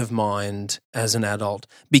frames of mind as an adult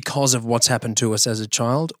because of what's happened to us as a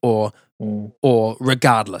child, or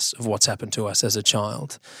regardless of what's happened to us as a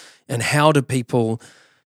child? And how do people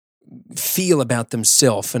feel about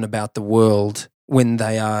themselves and about the world when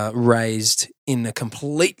they are raised in a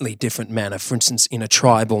completely different manner, for instance, in a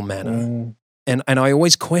tribal manner? And I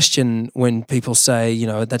always question when people say, you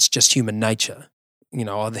know, that's just human nature. You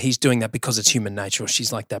know, he's doing that because it's human nature, or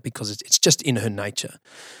she's like that because it's just in her nature.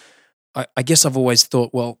 I guess I've always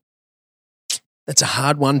thought, well, that's a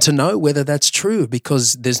hard one to know whether that's true,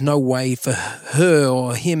 because there's no way for her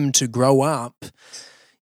or him to grow up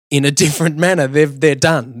in a different manner. They're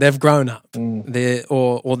done. They've grown up.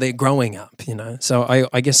 They're growing up, you know. So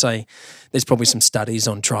I guess there's probably some studies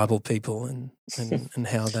on tribal people and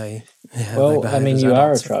how they well, they I mean, you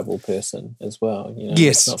adults. are a tribal person as well. You know,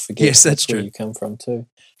 yes, let's not forget yes, that's where true. you come from too.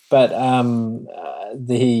 But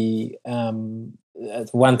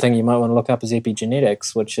one thing you might want to look up is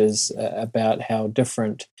epigenetics, which is about how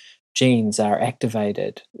different genes are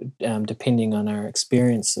activated depending on our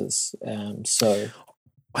experiences. So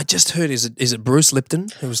I just heard, is it Bruce Lipton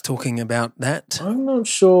who was talking about that? I'm not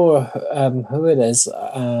sure who it is,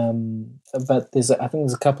 but I think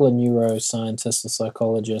there's a couple of neuroscientists or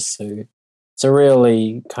psychologists who, it's a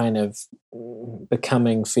really kind of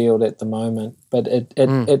becoming field at the moment, but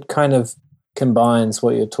it kind of combines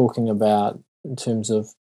what you're talking about in terms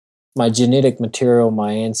of my genetic material,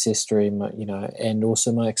 my ancestry, and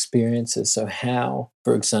also my experiences. So how,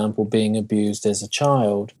 for example, being abused as a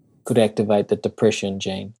child could activate the depression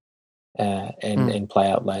gene and play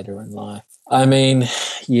out later in life. I mean,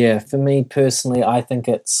 yeah, for me personally, I think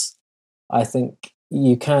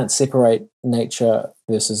you can't separate nature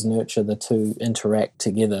versus nurture. The two interact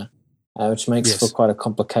together, which makes for quite a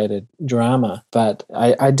complicated drama. But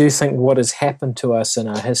I do think what has happened to us in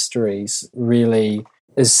our histories really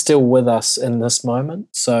is still with us in this moment.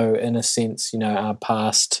 So in a sense, our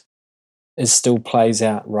past still plays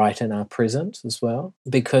out right in our present as well.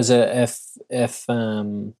 Because if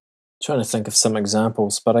trying to think of some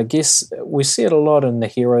examples, but I guess we see it a lot in the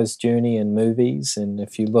hero's journey in movies, and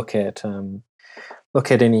if you look at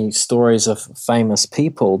any stories of famous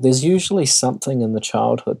people, there's usually something in the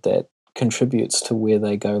childhood that contributes to where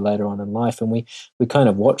they go later on in life. And we kind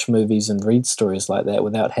of watch movies and read stories like that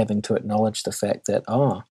without having to acknowledge the fact that,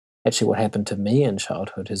 actually what happened to me in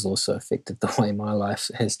childhood has also affected the way my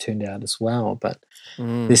life has turned out as well. But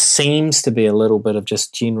there seems to be a little bit of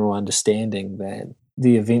just general understanding that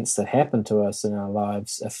the events that happen to us in our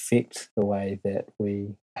lives affect the way that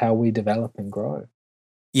how we develop and grow.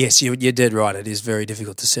 Yes, you're dead right. It is very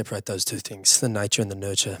difficult to separate those two things, the nature and the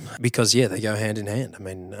nurture, because, they go hand in hand.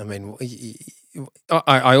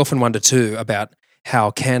 I often wonder too about how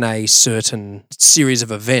can a certain series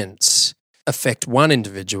of events affect one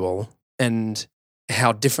individual and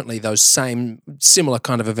how differently those similar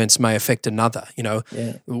kind of events may affect another.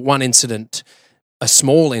 One incident, a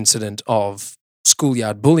small incident of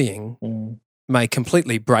schoolyard bullying may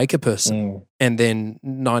completely break a person, and then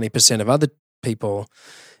 90% of other people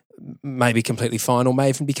may be completely fine or may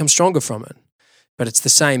even become stronger from it. But it's the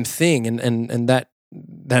same thing, and that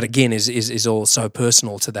again is all so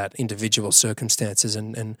personal to that individual circumstances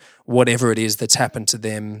and whatever it is that's happened to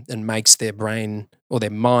them and makes their brain or their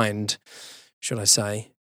mind, should I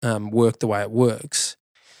say, work the way it works.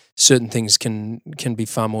 Certain things can be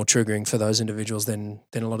far more triggering for those individuals than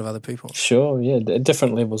a lot of other people. Sure, yeah,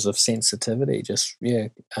 different levels of sensitivity, just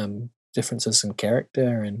differences in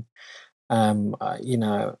character, and one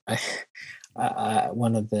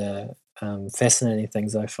of the fascinating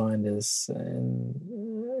things I find is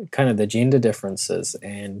kind of the gender differences.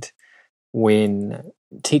 And when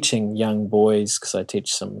teaching young boys, because I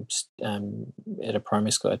teach some at a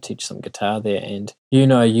primary school, I teach some guitar there, and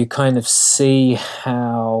you kind of see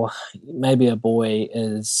how maybe a boy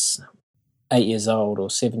is 8 years old or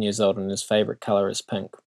 7 years old and his favorite color is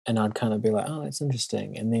pink. And I'd kind of be like, oh, that's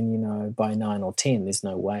interesting. And then, by 9 or 10, there's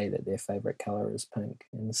no way that their favorite color is pink.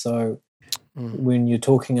 And so when you're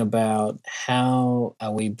talking about how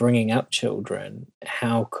are we bringing up children,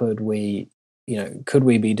 how could we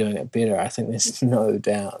be doing it better? I think there's no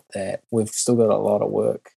doubt that we've still got a lot of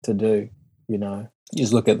work to do. You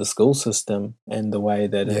just look at the school system and the way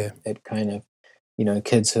that it kind of,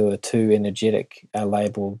 kids who are too energetic are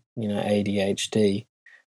labeled, ADHD.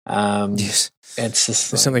 Yes. It's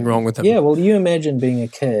just there's something wrong with them. Yeah, well, you imagine being a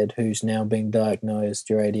kid who's now being diagnosed,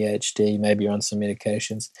 you're ADHD, maybe you're on some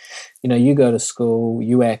medications. You go to school,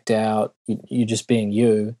 you act out, you're just being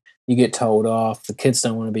you. You get told off. The kids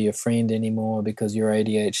don't want to be your friend anymore because you're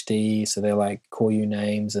ADHD, so they call you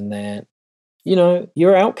names and that.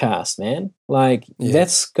 You're outcast, man.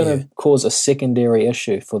 That's going to cause a secondary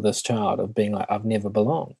issue for this child of being like, I've never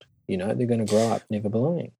belonged. They're going to grow up never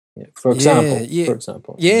belonging. For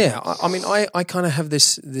example. Yeah. I kind of have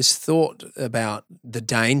this thought about the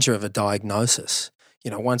danger of a diagnosis.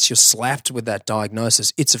 Once you're slapped with that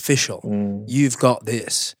diagnosis, it's official. You've got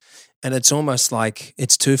this. And it's almost like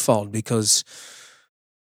it's twofold because,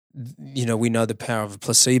 we know the power of a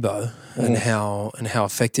placebo and how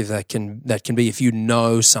effective that can be. If you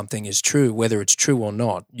know something is true, whether it's true or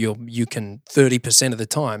not, you can 30% of the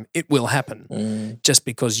time it will happen just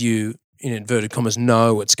because you, in inverted commas,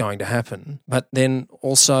 know it's going to happen. But then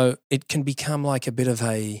also it can become like a bit of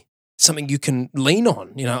something you can lean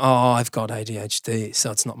on. I've got ADHD,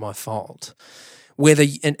 so it's not my fault. Whether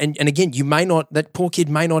and again, you may not. That poor kid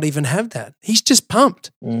may not even have that. He's just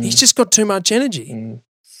pumped. He's just got too much energy.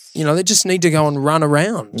 They just need to go and run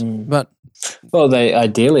around. But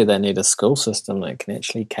ideally they need a school system that can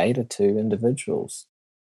actually cater to individuals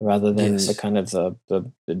rather than the kind of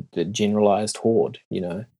the generalized horde.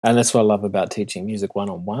 And that's what I love about teaching music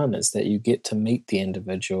one-on-one is that you get to meet the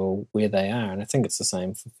individual where they are. And I think it's the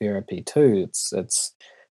same for therapy too. It's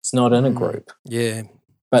not in a group. Yeah.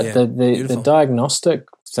 But the diagnostic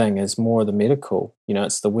thing is more the medical.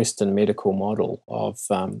 It's the Western medical model of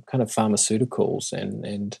kind of pharmaceuticals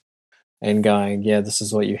and going, this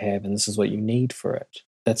is what you have and this is what you need for it.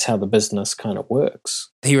 that's how the business kind of works.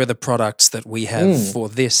 Here are the products that we have for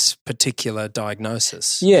this particular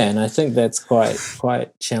diagnosis. Yeah, and I think that's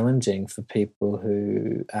quite challenging for people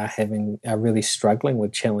who are really struggling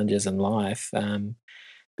with challenges in life,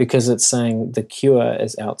 because it's saying the cure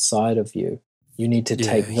is outside of you. You need to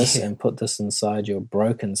take this and put this inside your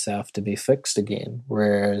broken self to be fixed again.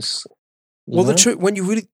 Whereas, the truth, when you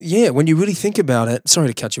really think about it, sorry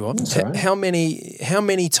to cut you off. Right. How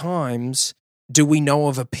many times do we know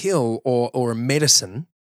of a pill or a medicine,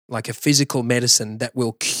 like a physical medicine, that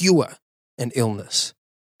will cure an illness?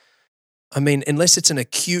 I mean, unless it's an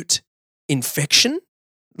acute infection,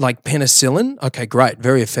 like penicillin, okay, great,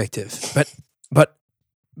 very effective.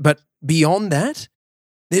 But beyond that,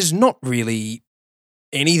 there's not really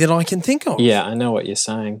any that I can think of. Yeah, I know what you're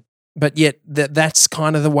saying. But yet that's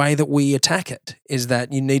kind of the way that we attack it, is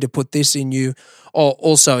that you need to put this in you. Or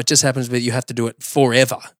also, it just happens that you have to do it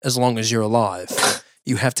forever as long as you're alive.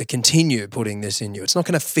 You have to continue putting this in you. It's not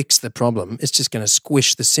going to fix the problem. It's just going to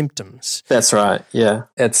squish the symptoms. That's right, yeah.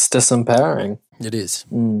 It's disempowering. It is.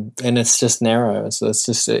 And it's just narrow. So it's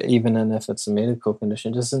just, even if it's a medical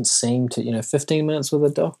condition, it doesn't seem to, 15 minutes with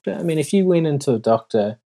a doctor. I mean, if you went into a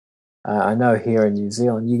doctor, I know here in New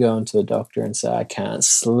Zealand, you go into a doctor and say, I can't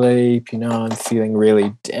sleep, I'm feeling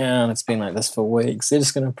really down. It's been like this for weeks. They're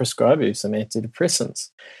just going to prescribe you some antidepressants.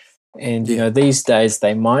 And, these days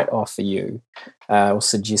they might offer you or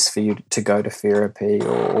suggest for you to go to therapy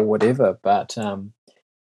or whatever. But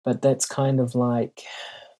that's kind of like,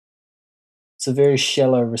 it's a very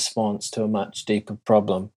shallow response to a much deeper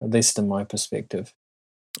problem, at least in my perspective.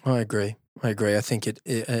 I agree. I think it,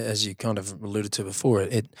 as you kind of alluded to before,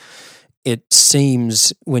 it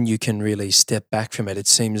seems, when you can really step back from it, it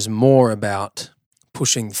seems more about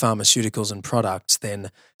pushing pharmaceuticals and products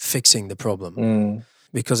than fixing the problem,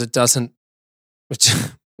 because it doesn't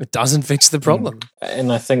fix the problem.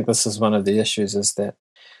 And I think this is one of the issues, is that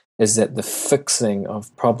the fixing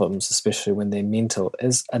of problems, especially when they're mental,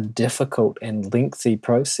 is a difficult and lengthy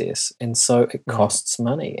process, and so it costs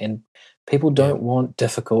money, and people don't want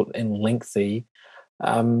difficult and lengthy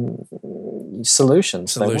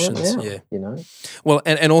solutions. They want, Well,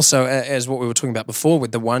 and also, as what we were talking about before,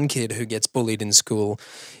 with the one kid who gets bullied in school,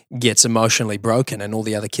 gets emotionally broken, and all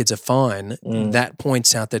the other kids are fine, that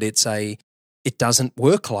points out that it doesn't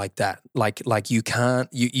work like that. Like you can't,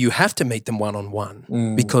 you have to meet them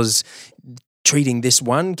one-on-one, because treating this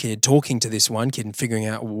one kid, talking to this one kid and figuring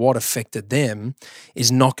out what affected them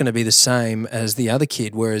is not going to be the same as the other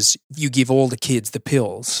kid, whereas you give all the kids the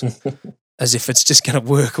pills as if it's just going to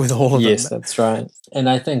work with all of them. Yes, that's right. And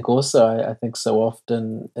I think also, I think so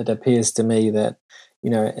often it appears to me that,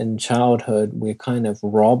 in childhood, we're kind of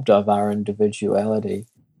robbed of our individuality.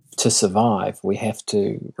 To survive, we have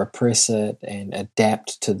to repress it and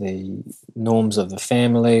adapt to the norms of the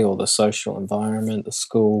family or the social environment, the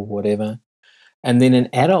school, whatever. And then in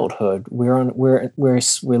adulthood, we're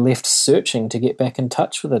left searching to get back in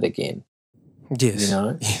touch with it again. Yes.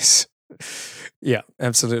 Yes. Yeah,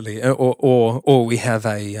 absolutely. Or we have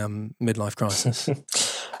a midlife crisis.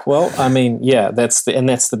 Well, I mean, yeah, that's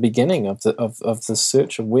the beginning of the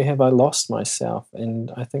search of where have I lost myself,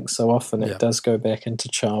 and I think so often it does go back into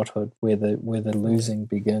childhood where the losing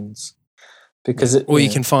begins, because you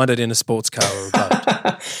can find it in a sports car or a boat.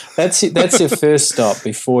 That's your first stop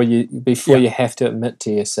before you have to admit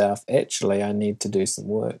to yourself, actually, I need to do some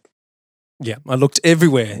work. Yeah, I looked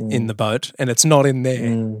everywhere in the boat, and it's not in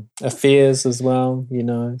there. Affairs as well,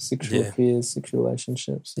 sexual affairs, sexual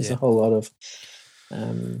relationships. There's a whole lot of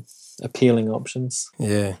appealing options.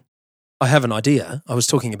 Yeah. I have an idea. I was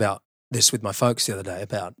talking about this with my folks the other day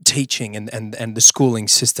about teaching and the schooling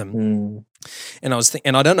system. And I was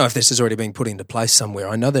and I don't know if this has already been put into place somewhere.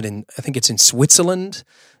 I know that I think it's in Switzerland.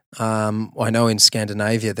 I know in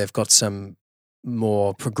Scandinavia they've got some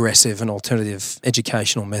more progressive and alternative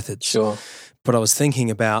educational methods. Sure. But I was thinking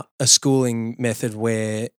about a schooling method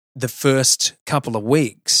where the first couple of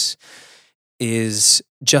weeks is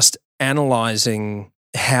just analysing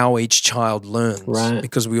how each child learns, right?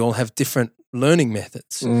 Because we all have different learning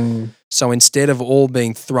methods. So instead of all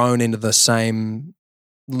being thrown into the same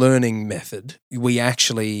learning method, we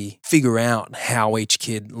actually figure out how each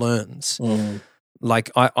kid learns. Like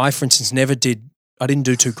I, for instance, I didn't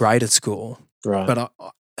do too great at school, right? But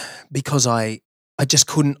because I just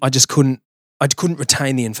couldn't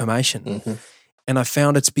retain the information, and I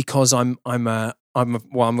found it's because I'm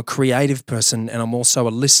a creative person, and I'm also a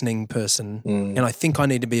listening person, and I think I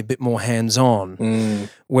need to be a bit more hands-on.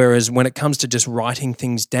 Whereas when it comes to just writing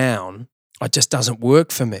things down, it just doesn't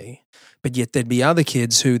work for me. but yet there'd be other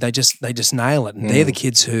kids who they just nail it, and they're the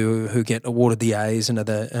kids who get awarded the A's and are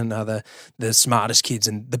the smartest kids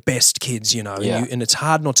and the best kids, you know. Yeah. And it's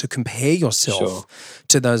hard not to compare yourself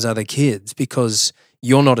to those other kids because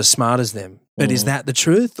you're not as smart as them. But is that the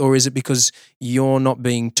truth, or is it because you're not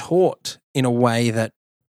being taught in a way that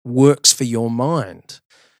works for your mind?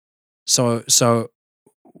 So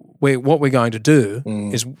what we're going to do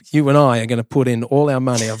is you and I are going to put in all our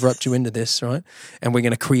money. I've roped you into this, right? And we're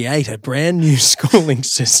going to create a brand new schooling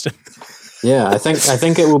system. Yeah, I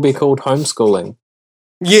think it will be called homeschooling.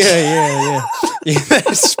 Yeah.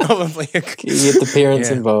 That's probably You get the parents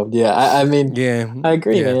involved. Yeah, I mean, I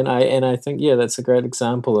agree, man. I think that's a great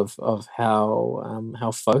example of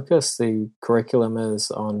how focused the curriculum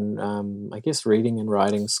is on, I guess, reading and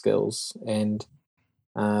writing skills. And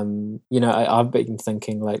I've been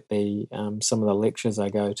thinking lately, some of the lectures I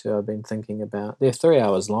go to, I've been thinking about, they're 3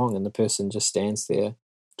 hours long, and the person just stands there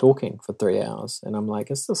talking for 3 hours, and I'm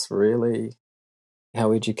like, is this really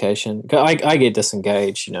how education? I get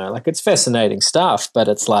disengaged, like it's fascinating stuff, but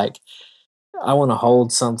it's like I want to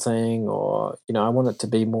hold something, or I want it to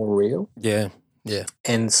be more real. Yeah.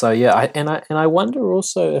 And so I wonder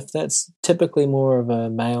also if that's typically more of a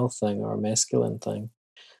male thing or a masculine thing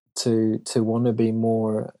to want to be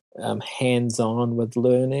more hands-on with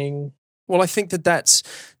learning. Well, I think that's.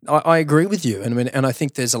 I agree with you, and I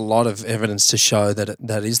think there's a lot of evidence to show that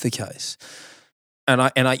that is the case. And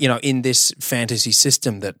I, in this fantasy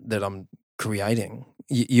system that I'm creating,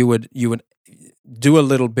 you would do a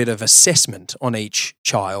little bit of assessment on each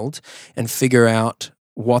child and figure out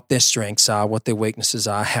what their strengths are, what their weaknesses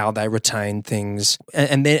are, how they retain things,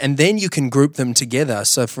 and then you can group them together.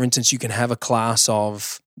 So, for instance, you can have a class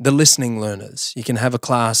of the listening learners. You can have a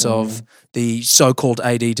class of the so-called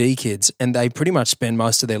ADD kids, and they pretty much spend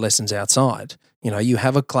most of their lessons outside. You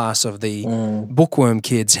have a class of the bookworm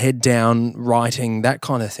kids, head down, writing, that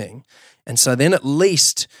kind of thing. And so then at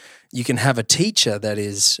least you can have a teacher that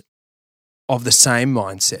is of the same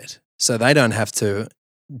mindset. So they don't have to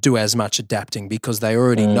do as much adapting because they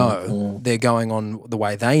already know they're going on the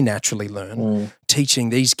way they naturally learn, teaching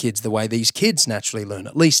these kids the way these kids naturally learn,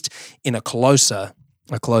 at least in a closer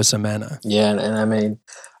manner. Yeah, and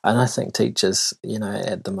I think teachers,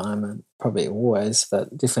 at the moment, probably always,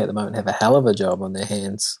 but definitely at the moment, have a hell of a job on their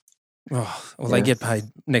hands. Oh, well, they get paid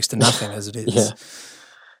next to nothing as it is. Yeah.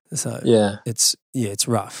 So it's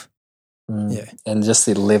rough. Yeah, and just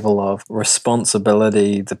the level of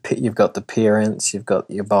responsibility. You've got the parents, you've got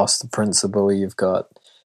your boss, the principal, you've got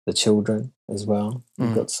the children as well.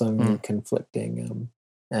 You've got so many conflicting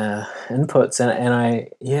inputs, and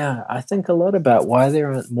I think a lot about why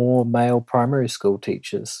there aren't more male primary school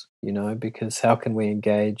teachers. Because how can we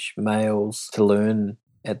engage males to learn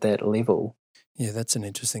at that level? Yeah, that's an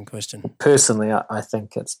interesting question. Personally, I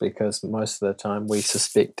think it's because most of the time we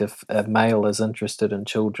suspect if a male is interested in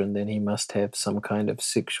children, then he must have some kind of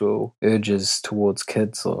sexual urges towards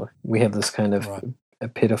kids, or we have this kind of a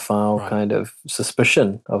pedophile kind of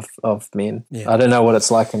suspicion of men. Yeah. I don't know what it's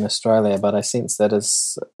like in Australia, but I sense that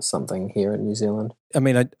is something here in New Zealand. I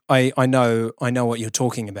mean, I know what you're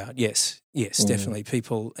talking about. Yes, definitely.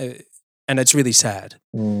 People, and it's really sad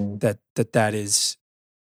that is.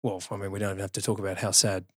 Well, I mean, we don't even have to talk about how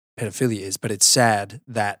sad pedophilia is, but it's sad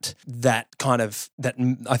that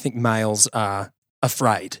I think males are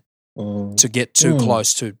afraid to get too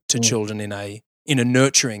close to children in a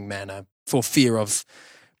nurturing manner for fear of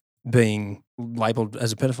being labelled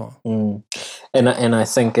as a pedophile. And I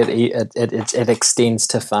think it extends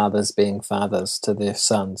to fathers being fathers to their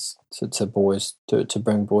sons, to boys, to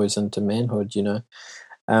bring boys into manhood.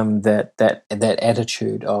 That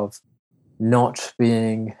attitude of not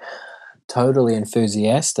being totally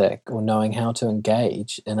enthusiastic or knowing how to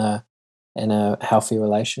engage in a healthy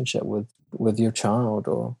relationship with your child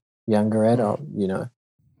or younger adult,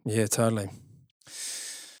 Yeah, totally.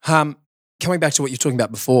 Coming back to what you're talking about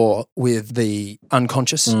before with the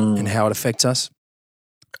unconscious and how it affects us,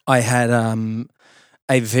 I had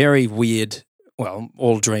a very weird, well,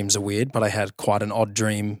 all dreams are weird, but I had quite an odd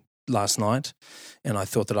dream last night, and I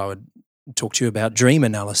thought that I would talk to you about dream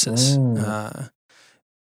analysis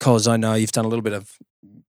because I know you've done a little bit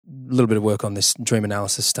of work on this dream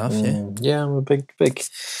analysis stuff. Yeah, I'm a big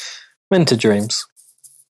into dreams.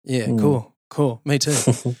 Yeah, cool. Me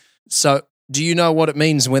too. So, do you know what it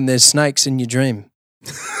means when there's snakes in your dream?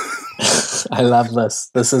 I love this.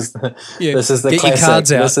 This is the get classic. Your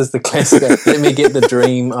cards out. This is the classic. Let me get the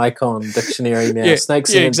dream icon dictionary now.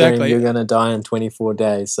 Snakes in a dream, you're going to die in 24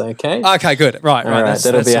 days. Okay. Okay, good. Right. All right.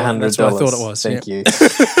 That'll be $100. That's what I thought it was. Thank you.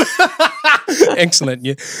 Excellent.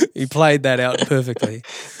 You played that out perfectly.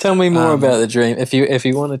 Tell me more about the dream. If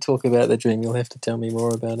you want to talk about the dream, you'll have to tell me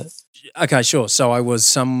more about it. Okay, sure. So I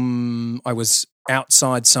was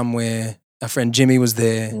outside somewhere. Our friend Jimmy was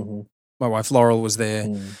there. Mm-hmm. My wife Laurel was there.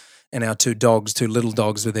 And our two little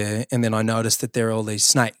dogs were there. And then I noticed that there are all these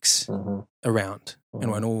snakes around. And I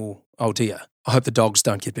went, oh dear, I hope the dogs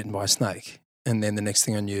don't get bitten by a snake. And then the next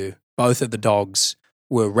thing I knew, both of the dogs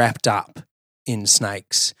were wrapped up in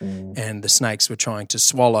snakes and the snakes were trying to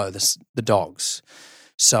swallow the dogs.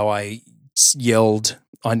 So I yelled,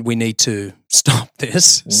 we need to stop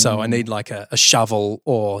this. So I need like a shovel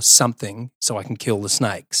or something so I can kill the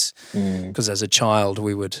snakes. Because as a child,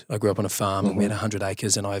 I grew up on a farm and we had 100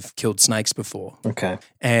 acres and I've killed snakes before. Okay.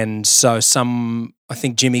 And so I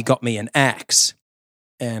think Jimmy got me an axe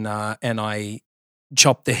and I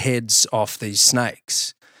chopped the heads off these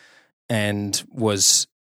snakes and was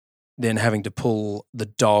then having to pull the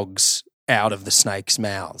dogs out of the snakes'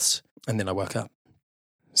 mouths. And then I woke up.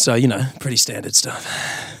 So, pretty standard stuff.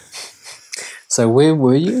 So where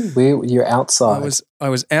were you? You're outside? I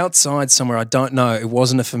was outside somewhere. I don't know. It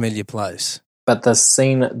wasn't a familiar place. But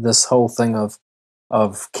this whole thing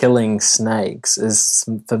of killing snakes is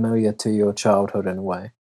familiar to your childhood in a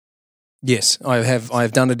way. Yes, I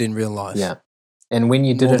have done it in real life. Yeah. And when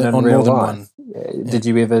you did it in real life,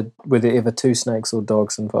 were there ever two snakes or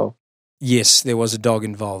dogs involved? Yes, there was a dog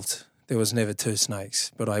involved. There was never two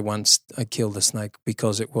snakes, but I killed a snake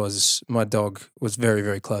because my dog was very,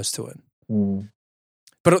 very close to it.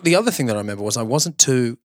 But the other thing that I remember was I wasn't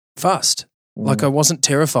too fussed. Like I wasn't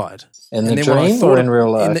terrified. In the dream or in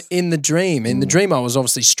real life? In the dream. In the dream I was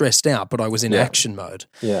obviously stressed out, but I was in action mode.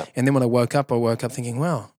 Yeah. And then when I woke up thinking,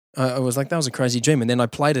 wow, I was like, that was a crazy dream. And then I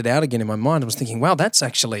played it out again in my mind. I was thinking, wow, that's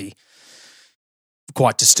actually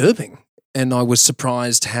quite disturbing. And I was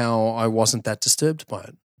surprised how I wasn't that disturbed by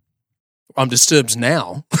it. I'm disturbed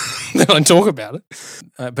now that I talk about it.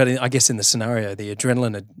 But I guess in the scenario, the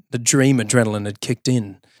dream adrenaline had kicked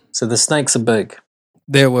in. So the snakes are big.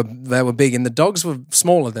 They were big, and the dogs were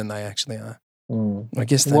smaller than they actually are. I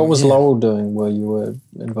guess. What was Laurel doing while you were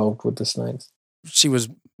involved with the snakes? She was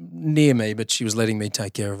near me, but she was letting me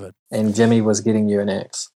take care of it. And Jimmy was getting you an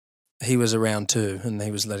axe. He was around too, and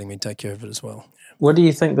he was letting me take care of it as well. What do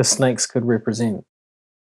you think the snakes could represent?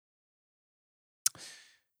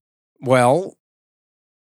 Well,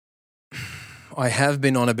 I have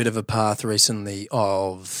been on a bit of a path recently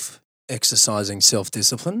of exercising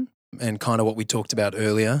self-discipline and kind of what we talked about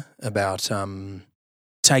earlier about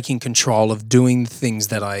taking control of doing things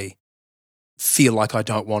that I feel like I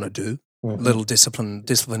don't want to do, little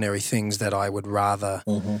disciplinary things that I would rather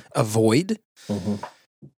avoid.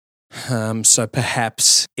 So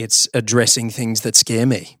perhaps it's addressing things that scare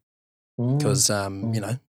me because,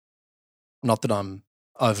 not that I'm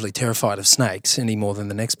overly terrified of snakes any more than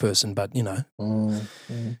the next person, but,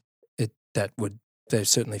 they're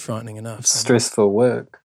certainly frightening enough. It's stressful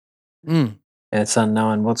work. And it's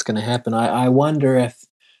unknown what's going to happen. I wonder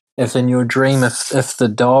if in your dream, if the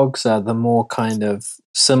dogs are the more kind of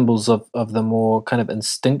symbols of the more kind of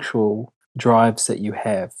instinctual drives that you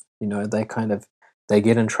have, they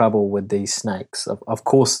get in trouble with these snakes. Of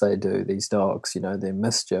course they do, these dogs, they're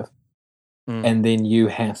mischief. And then you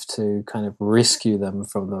have to kind of rescue them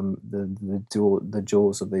from the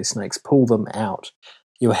jaws of these snakes, pull them out.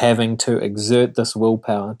 You're having to exert this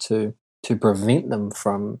willpower to prevent them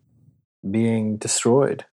from being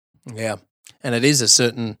destroyed. Yeah. And it is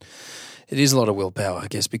a lot of willpower, I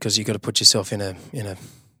guess, because you've got to put yourself in a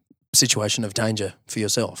situation of danger for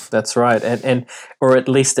yourself. That's right. And or at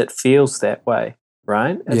least it feels that way,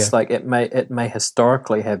 right? It's like it may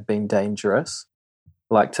historically have been dangerous,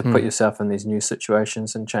 like to put yourself in these new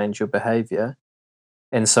situations and change your behavior.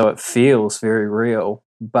 And so it feels very real,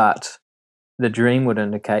 but the dream would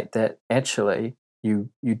indicate that actually you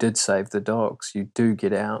did save the dogs. You do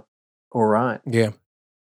get out all right. Yeah.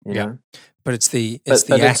 You know? But it's the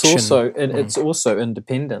action. It's also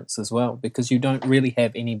independence as well, because you don't really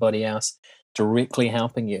have anybody else directly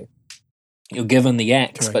helping you. You're given the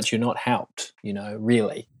axe, correct, but you're not helped,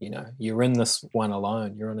 really. You're in this one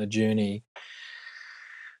alone. You're on a journey.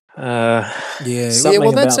 Well,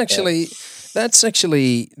 that's actually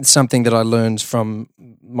something that I learned from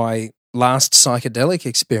my last psychedelic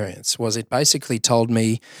experience. Was it basically told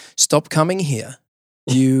me, stop coming here.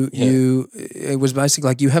 It was basically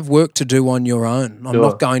like, you have work to do on your own. I'm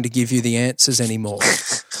not going to give you the answers anymore.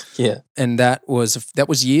 Yeah. And that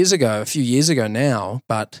was years ago, a few years ago now,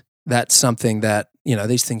 but that's something that,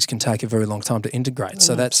 these things can take a very long time to integrate.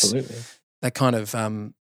 So that's absolutely that kind of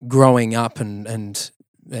growing up and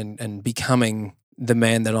becoming the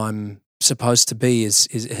man that I'm supposed to be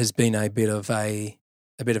has been a bit of a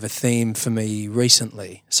theme for me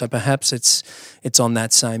recently. So perhaps it's on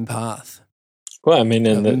that same path. Well, I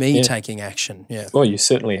mean, taking action. Yeah. Well, you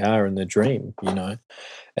certainly are in the dream,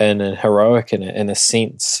 and heroic in a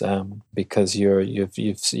sense, because you're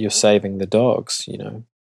saving the dogs,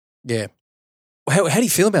 Yeah. How do you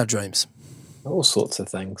feel about dreams? All sorts of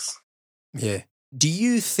things. Yeah. Do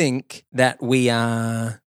you think that we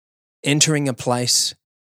are entering a place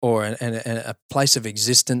or a place of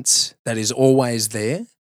existence that is always there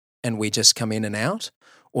and we just come in and out?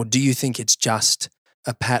 Or do you think it's just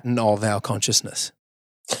a pattern of our consciousness?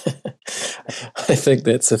 I think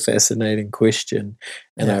that's a fascinating question,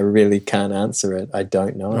 and I really can't answer it. I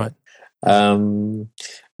don't know. Right.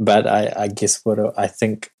 But I guess what I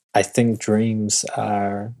think dreams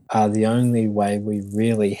are the only way we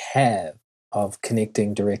really have of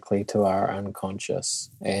connecting directly to our unconscious,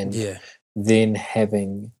 and then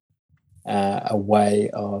having a way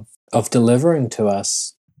of delivering to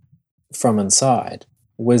us from inside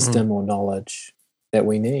wisdom or knowledge that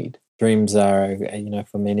we need. Dreams are,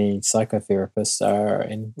 for many psychotherapists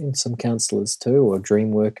and some counselors too, or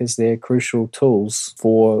dream workers, they're crucial tools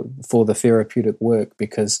for the therapeutic work,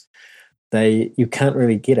 because you can't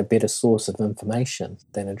really get a better source of information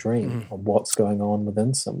than a dream of what's going on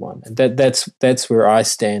within someone. And that's where I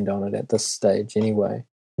stand on it at this stage anyway.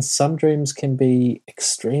 Some dreams can be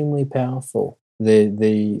extremely powerful.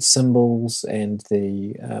 The symbols and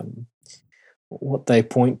the what they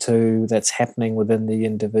point to that's happening within the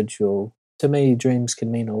individual. To me, dreams can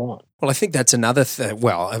mean a lot. Well, I think that's another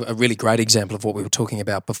a really great example of what we were talking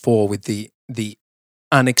about before with the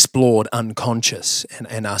unexplored unconscious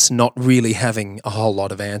and us not really having a whole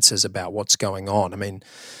lot of answers about what's going on. I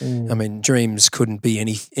mean, dreams couldn't be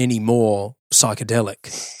any more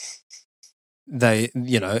psychedelic. They,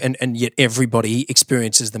 and yet everybody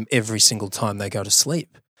experiences them every single time they go to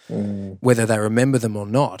sleep. Whether they remember them or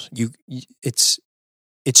not, it's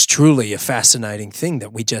truly a fascinating thing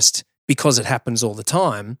that we just, because it happens all the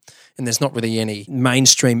time and there's not really any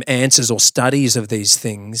mainstream answers or studies of these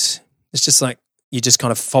things, it's just like you just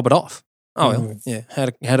kind of fob it off. Oh, well, yeah,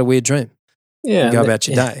 had a weird dream. Yeah. Go about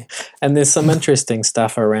your day. And there's some interesting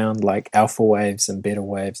stuff around like alpha waves and beta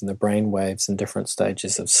waves and the brain waves in different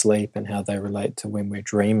stages of sleep and how they relate to when we're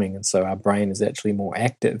dreaming. And so our brain is actually more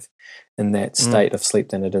active in that state of sleep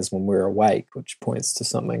than it is when we're awake, which points to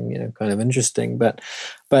something, kind of interesting. But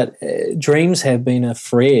dreams have been a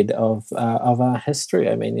thread of our history.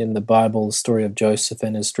 I mean, in the Bible, the story of Joseph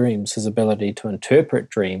and his dreams, his ability to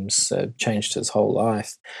interpret dreams changed his whole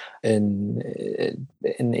life. In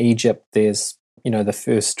Egypt, there's the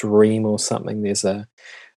first dream or something.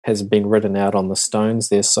 Has been written out on the stones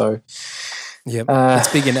there. So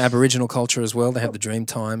it's big in Aboriginal culture as well. They have the dream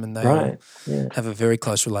time, and they have a very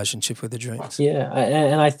close relationship with the dreams. Yeah,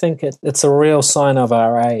 and I think it's a real sign of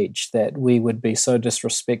our age that we would be so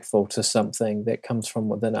disrespectful to something that comes from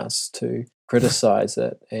within us to criticize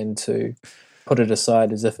it and to put it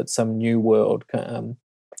aside as if it's some new world,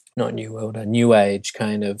 not new world, a new age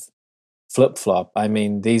kind of flip-flop. I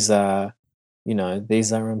mean, these are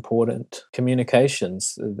important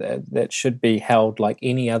communications that should be held like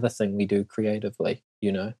any other thing we do creatively,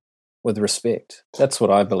 with respect. That's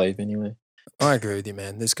what I believe anyway. I agree with you,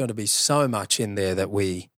 man. There's got to be so much in there that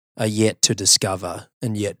we are yet to discover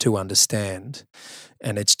and yet to understand.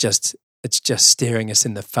 And it's just staring us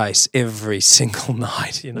in the face every single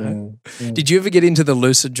night, Did you ever get into the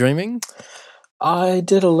lucid dreaming? I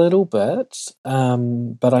did a little bit,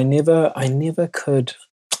 but I never could.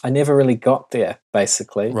 I never really got there,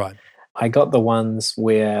 basically. Right. I got the ones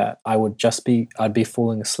where I'd be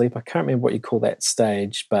falling asleep. I can't remember what you call that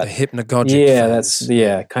stage, but the hypnagogic phase.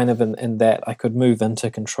 That's kind of in that I could move into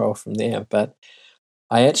control from there. But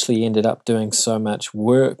I actually ended up doing so much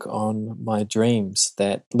work on my dreams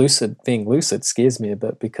that being lucid scares me a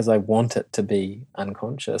bit because I want it to be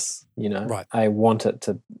unconscious, Right. I want it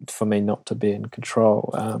for me not to be in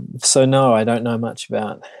control. So no, I don't know much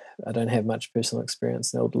I don't have much personal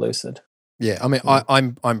experience in old lucid. Yeah, I mean,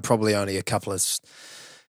 I'm probably only a couple of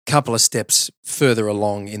steps further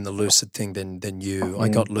along in the lucid thing than you. I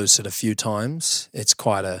got lucid a few times. It's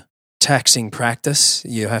quite a taxing practice.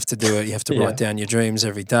 You have to do it. You have to write down your dreams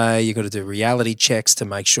every day. You got to do reality checks to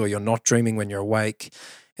make sure you're not dreaming when you're awake.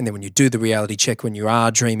 And then when you do the reality check when you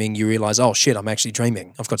are dreaming, you realize, oh shit, I'm actually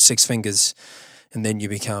dreaming. I've got 6 fingers. And then you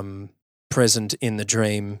become present in the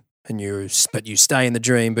dream. But you stay in the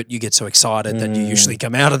dream, but you get so excited that you usually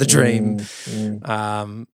come out of the dream.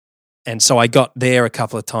 And so I got there a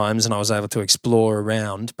couple of times and I was able to explore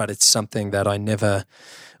around, but it's something that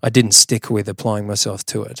I didn't stick with applying myself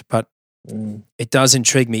to it. But It does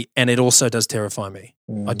intrigue me, and it also does terrify me.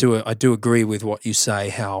 Mm. I do agree with what you say.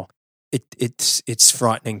 How it's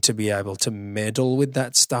frightening to be able to meddle with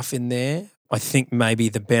that stuff in there. I think maybe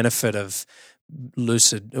the benefit of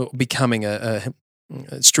lucid or becoming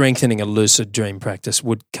strengthening a lucid dream practice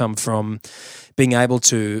would come from being able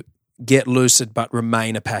to get lucid but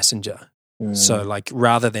remain a passenger. So like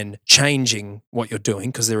rather than changing what you're doing,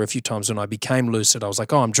 because there were a few times when I became lucid, I was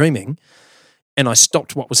like, oh, I'm dreaming. And I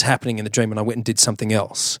stopped what was happening in the dream and I went and did something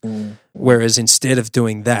else. Whereas instead of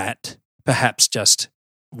doing that, perhaps just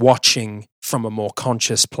watching from a more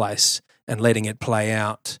conscious place and letting it play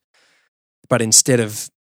out. But instead of,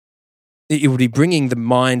 it would be bringing the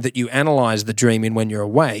mind that you analyze the dream in when you're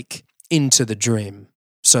awake into the dream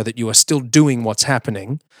so that you are still doing what's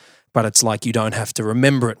happening, but it's like you don't have to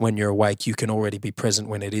remember it when you're awake. You can already be present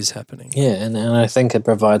when it is happening. Yeah, and I think it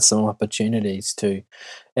provides some opportunities to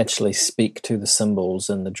actually speak to the symbols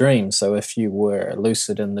in the dream. So if you were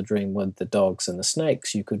lucid in the dream with the dogs and the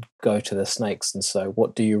snakes, you could go to the snakes and say,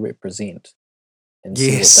 what do you represent? And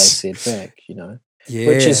see what they said back, you know.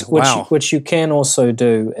 Yeah, Which you can also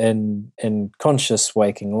do in conscious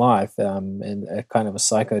waking life, in a kind of a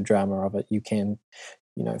psychodrama of it. You can,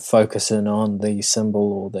 you know, focus in on the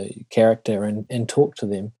symbol or the character and talk to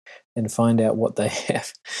them and find out what they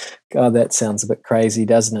have. God, that sounds a bit crazy,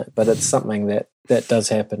 doesn't it? But it's something that does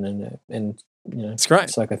happen in you know, it's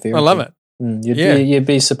great. psychotherapy. I love it. You'd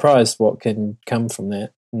be surprised what can come from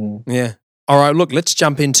that. Yeah. All right, look, let's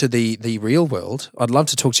jump into the real world. I'd love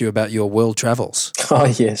to talk to you about your world travels. Oh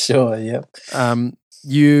yeah, sure, yep.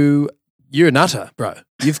 You're a nutter, bro.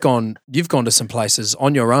 You've gone to some places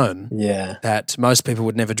on your own that most people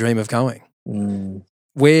would never dream of going.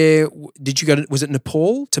 Where did you go to? Was it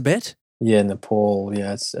Nepal, Tibet? Yeah, Nepal.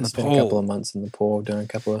 Yeah, I spent a couple of months in Nepal doing a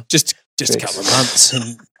couple of just a couple of months.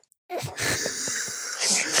 And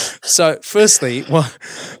so, firstly,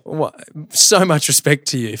 so much respect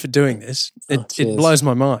to you for doing this. It blows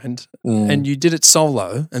my mind. And you did it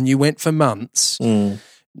solo, and you went for months,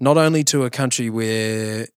 not only to a country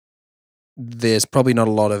where there's probably not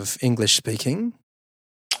a lot of English speaking.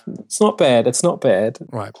 It's not bad.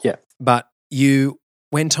 Right. Yeah. But you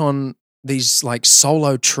went on these like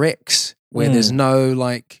solo treks where there's no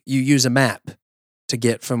like, you use a map to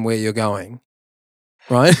get from where you're going.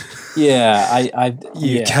 Right? Yeah.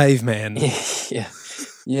 You caveman.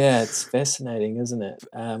 Yeah, it's fascinating, isn't it?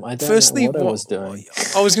 I don't Firstly, know what I was doing.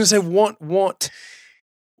 I was going to say, what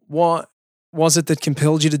was it that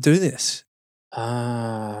compelled you to do this?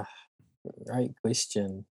 Great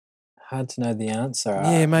question. Hard to know the answer.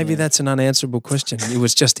 Yeah, maybe that's an unanswerable question. It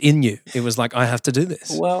was just in you. It was like, I have to do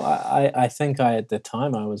this. Well, I think at the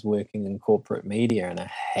time I was working in corporate media and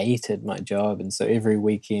I hated my job, and so every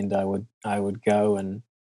weekend I would go and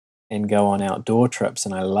go on outdoor trips,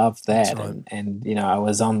 and I loved that. Right. And you know, I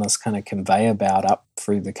was on this kind of conveyor belt up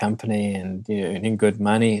through the company, and you know, earning good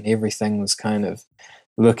money, and everything was kind of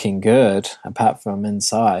looking good. Apart from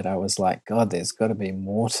inside, I was like, God, there's got to be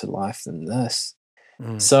more to life than this.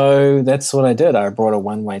 So that's what I did. I bought a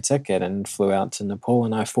one-way ticket and flew out to Nepal,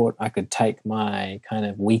 and I thought I could take my kind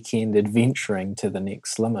of weekend adventuring to the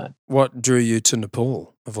next limit. What drew you to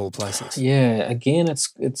Nepal, of all places? Yeah, again,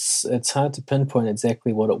 it's hard to pinpoint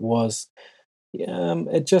exactly what it was.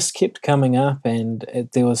 It just kept coming up, and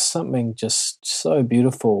there was something just so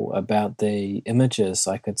beautiful about the images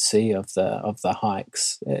I could see of the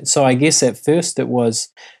hikes. So I guess at first it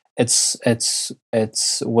was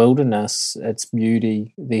its wilderness, its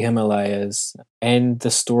beauty, the Himalayas, and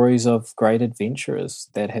the stories of great adventurers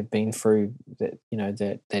that have been through that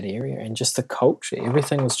area, and just the culture.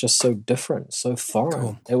 Everything was just so different, so foreign.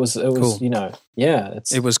 Cool. It was cool.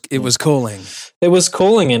 It was calling. It was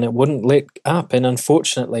calling, and it wouldn't let up. And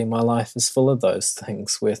unfortunately, my life is full of those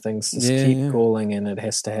things where things just keep calling, and it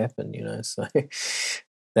has to happen. So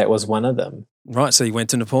that was one of them. Right, so you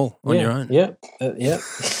went to Nepal on your own. Yeah.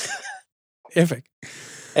 Epic.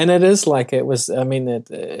 And it is like it was. I mean,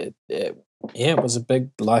 it was a big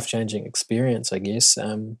life-changing experience, I guess.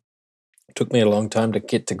 It took me a long time to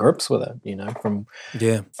get to grips with it. From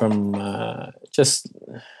just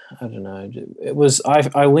I don't know. It was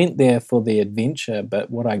I went there for the adventure,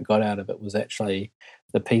 but what I got out of it was actually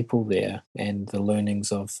the people there and the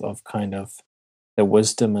learnings of kind of the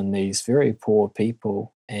wisdom in these very poor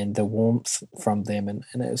people and the warmth from them, and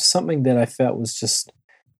it was something that I felt was just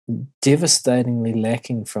devastatingly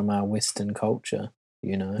lacking from our Western culture.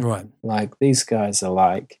 Right? Like these guys are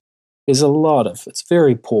like, there's a lot of, it's a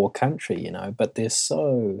very poor country, but they're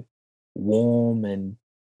so warm and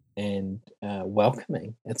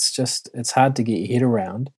welcoming. It's hard to get your head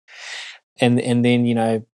around. And then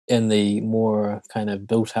in the more kind of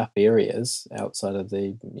built up areas outside of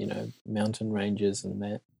the mountain ranges and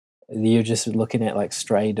that, you're just looking at like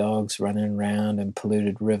stray dogs running around and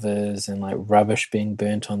polluted rivers and like rubbish being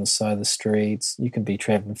burnt on the side of the streets. You can be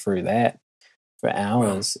traveling through that for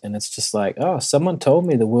hours, and it's just like, oh, someone told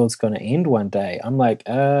me the world's going to end one day. I'm like,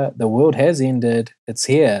 the world has ended. It's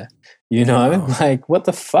here. Wow. Like, what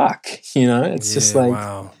the fuck? It's just like,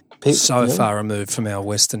 wow. So far removed from our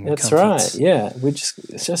Western That's comforts. right. Yeah, we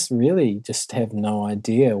just really just have no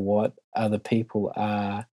idea what other people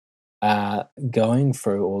are going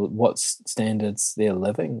through or what standards they're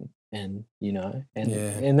living in.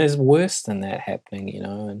 And there's worse than that happening.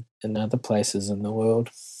 In other places in the world.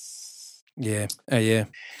 Yeah, yeah.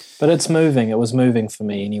 But it's moving. It was moving for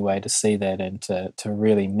me anyway to see that and to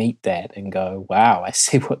really meet that and go, wow, I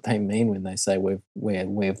see what they mean when they say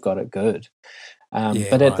we've got it good.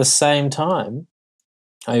 But at the same time,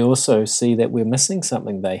 I also see that we're missing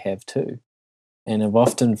something they have too. And I've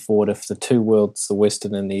often thought if the two worlds, the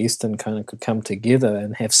Western and the Eastern, kind of could come together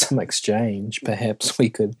and have some exchange, perhaps we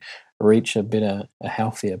could reach a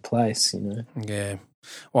healthier place, Yeah.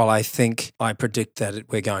 Well, I predict that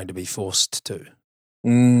we're going to be forced to.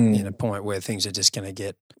 In a point where things are just going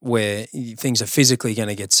to where things are physically going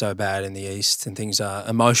to get so bad in the East and things are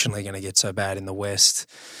emotionally going to get so bad in the West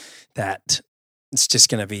that it's just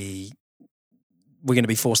going to be, we're going to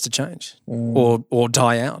be forced to change or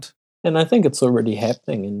die out. And I think it's already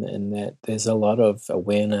happening in that there's a lot of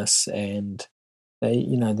awareness, and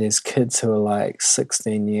there's kids who are like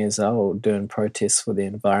 16 years old doing protests for the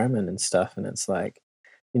environment and stuff, and it's like,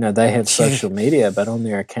 they have social media, but on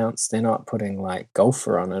their accounts, they're not putting like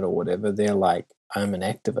golfer on it or whatever. They're like, I'm an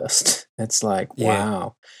activist. It's like,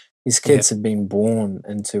 wow. These kids have been born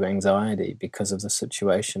into anxiety because of the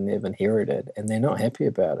situation they've inherited, and they're not happy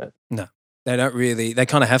about it. No, they don't really. They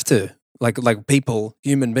kind of have to. Like people,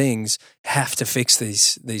 human beings, have to fix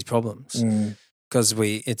these problems. Because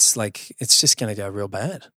it's just going to go real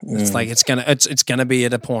bad. It's like it's going to be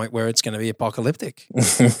at a point where it's going to be apocalyptic,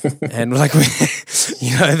 and like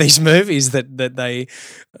these movies that they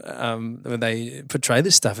when they portray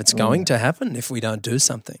this stuff, it's going to happen if we don't do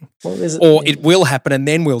something, it will happen, and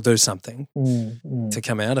then we'll do something to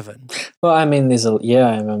come out of it. Well, I mean,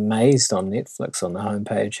 I'm amazed on Netflix on the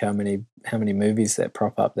homepage how many movies that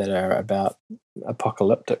prop up that are about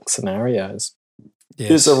apocalyptic scenarios. Yes.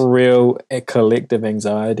 There's a real collective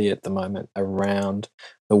anxiety at the moment around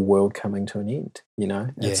the world coming to an end.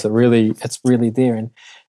 It's really there,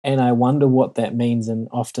 and I wonder what that means. And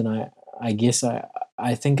often, I guess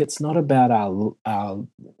I think it's not about our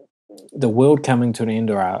the world coming to an end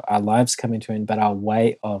or our lives coming to an end, but our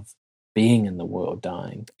way of being in the world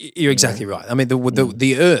dying. You're exactly right. I mean,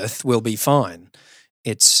 the Earth will be fine.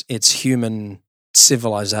 It's human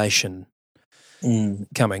civilization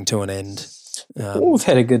coming to an end. We've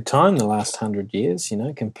had a good time the last 100 years,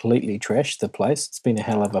 completely trashed the place. It's been a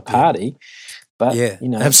hell of a party. But,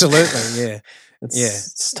 absolutely, yeah.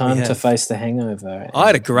 It's time to face the hangover. I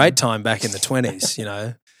had a great time back in the 20s,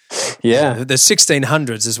 Yeah. The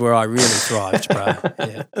 1600s is where I really thrived, bro.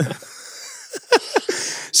 Yeah.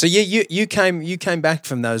 So you came back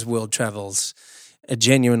from those world travels a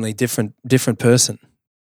genuinely different person.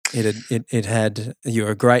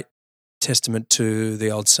 You're a great testament to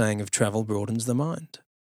the old saying of travel broadens the mind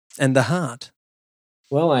and the heart.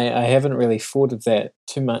 Well, I haven't really thought of that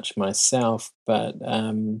too much myself, but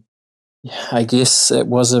I guess it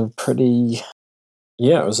was a pretty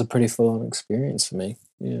full-on experience for me.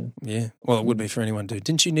 Yeah. Yeah. Well, it would be for anyone too.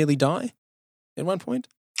 Didn't you nearly die at one point?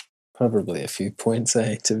 Probably a few points,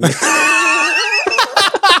 to be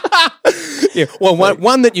Yeah, well,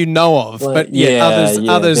 one that you know of, but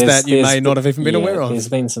others that you may not have even been aware of. There's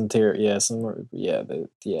been some I've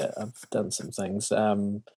done some things.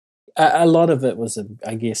 A lot of it was,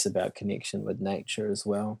 I guess, about connection with nature as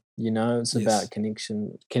well. It's about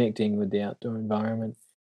connecting with the outdoor environment,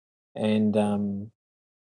 and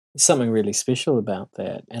something really special about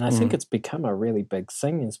that. And I think it's become a really big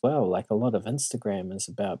thing as well. Like a lot of Instagram is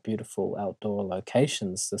about beautiful outdoor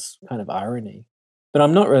locations. This kind of irony. But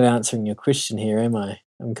I'm not really answering your question here, am I?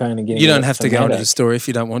 I'm kind of getting. You don't have to go into the story if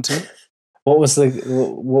you don't want to. What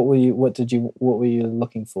were you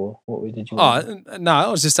looking for? Did you? No, I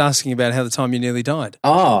was just asking about how the time you nearly died.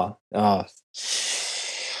 Oh,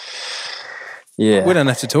 yeah. We don't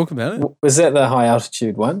have to talk about it. Was that the high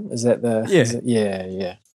altitude one? Is that the? Yeah.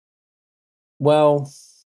 Yeah. Well.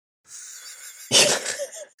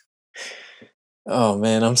 Oh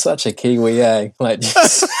man, I'm such a Kiwi, eh? Like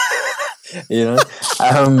just.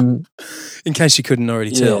 In case you couldn't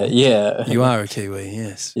already tell, yeah. you are a Kiwi,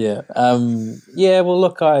 yes. Yeah. Well,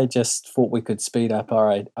 look, I just thought we could speed up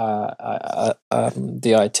the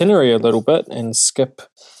itinerary a little bit and skip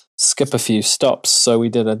a few stops. So we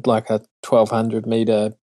did a 1,200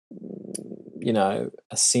 meter,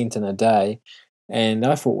 ascent in a day, and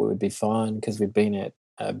I thought we would be fine because we'd been at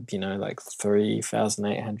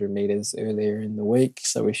 3,800 meters earlier in the week,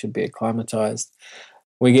 so we should be acclimatized.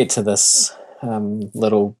 We get to this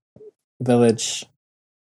little village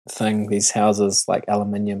thing, these houses like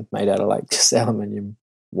aluminium, made out of just aluminium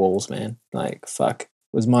walls, man. Fuck, it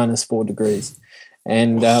was -4 degrees,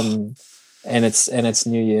 and it's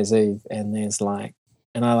New Year's Eve, and there's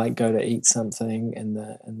and I go to eat something in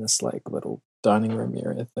this little dining room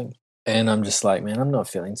area thing, and I'm just man, I'm not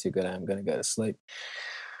feeling too good. I'm going to go to sleep.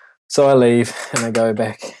 So I leave and I go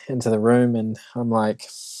back into the room, and I'm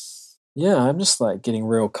yeah, I'm just getting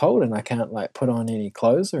real cold, and I can't put on any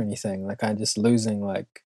clothes or anything. I'm just losing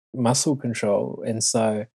muscle control. And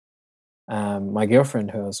so my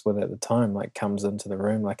girlfriend, who I was with at the time, comes into the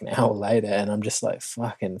room an hour later, and I'm just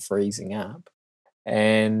fucking freezing up.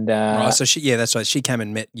 And right, so that's right. She came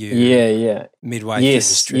and met you. Yeah. Midway through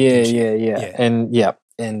this trip. Yeah.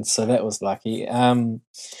 And so that was lucky.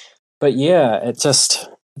 But yeah, it just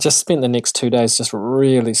spent the next 2 days just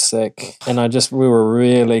really sick, and we were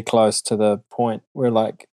really close to the point.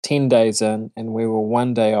 We're 10 days in, and we were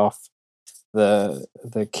 1 day off the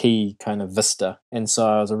key kind of vista, and so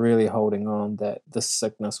I was really holding on that this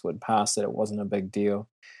sickness would pass, that it wasn't a big deal,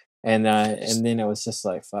 and then it was just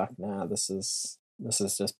fuck, nah, this is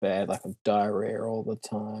just bad. I'm diarrhea all the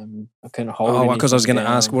time. I couldn't hold. Oh, because I was going to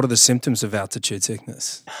ask, what are the symptoms of altitude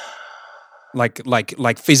sickness? Like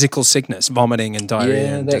physical sickness, vomiting and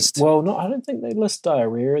diarrhea. I don't think they list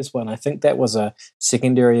diarrhea as one. I think that was a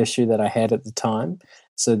secondary issue that I had at the time.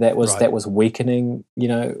 So that was weakening,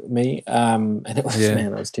 me. And it was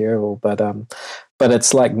man, it was terrible. But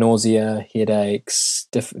it's nausea, headaches,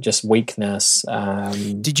 just weakness.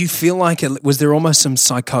 Did you feel was there almost some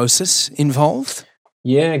psychosis involved?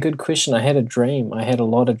 Yeah, good question. I had a dream. I had a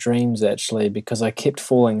lot of dreams, actually, because I kept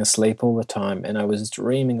falling asleep all the time, and I was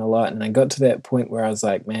dreaming a lot. And I got to that point where I was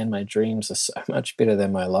man, my dreams are so much better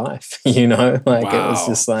than my life. Wow. It was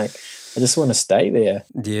just I just want to stay there.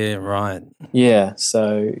 Yeah, right. Yeah,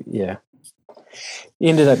 so yeah,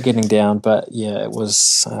 ended up getting down, but yeah, it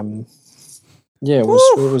was. It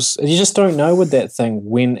was. You just don't know with that thing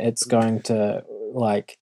when it's going to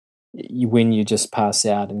when you just pass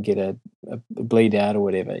out and get a bleed out or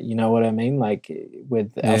whatever. You know what I mean?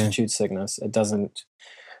 With altitude sickness, it doesn't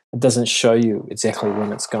show you exactly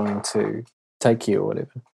when it's going to take you or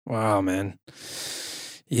whatever. Wow, man.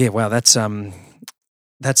 Yeah, wow, that's a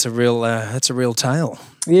real tale.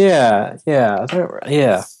 Yeah.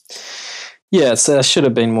 So I should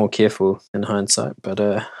have been more careful in hindsight, but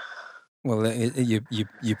well, you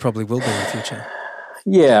probably will be in the future.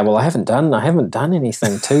 Yeah, well, I haven't done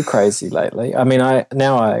anything too crazy lately. I mean, I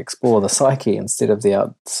explore the psyche instead of the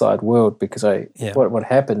outside world, because what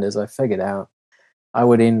happened is I figured out I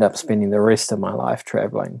would end up spending the rest of my life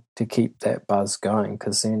traveling to keep that buzz going,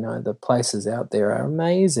 because the places out there are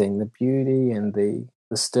amazing, the beauty and the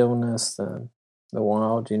stillness, the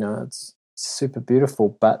wild. It's super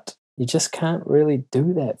beautiful, but you just can't really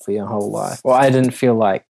do that for your whole life. Well, I didn't feel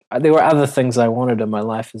there were other things I wanted in my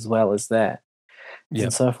life as well as that. Yep.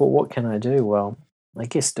 And so I thought, what can I do? Well, I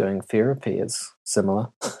guess doing therapy is similar.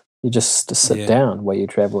 You just sit down where you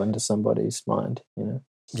travel into somebody's mind,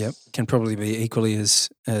 Yep, can probably be equally as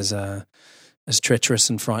treacherous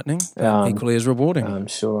and frightening, but equally as rewarding. I'm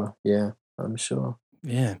sure. Yeah, I'm sure.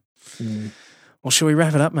 Yeah. Mm. Well, shall we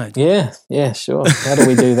wrap it up, mate? Yeah, sure. How do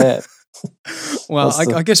we do that? Well,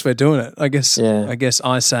 I guess we're doing it. I guess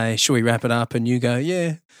I say, shall we wrap it up? And you go,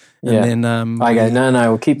 yeah. And then I go, no,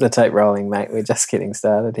 we'll keep the tape rolling, mate. We're just getting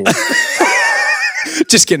started here.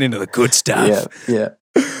 Just getting into the good stuff. Yeah.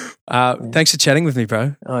 Thanks for chatting with me,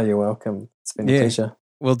 bro. Oh, you're welcome. It's been a pleasure.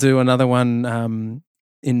 We'll do another one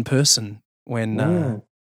in person when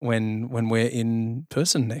we're in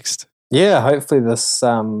person next. Yeah, hopefully this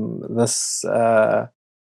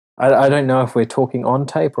I don't know if we're talking on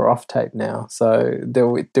tape or off tape now. So do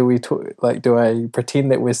we talk, do I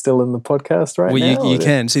pretend that we're still in the podcast now? Well, you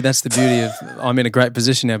can. See, that's the beauty of I'm in a great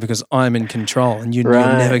position now because I'm in control, and you're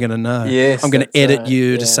never going to know. Yes, I'm going to edit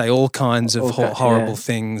you to say all kinds of horrible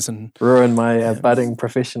things and ruin my budding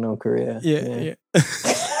professional career. Yeah.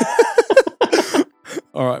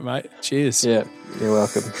 All right, mate. Cheers. Yeah, you're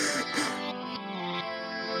welcome.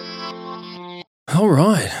 All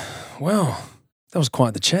right. Well, that was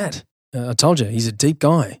quite the chat. I told you, he's a deep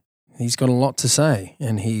guy. He's got a lot to say,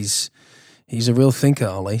 and he's He's a real thinker,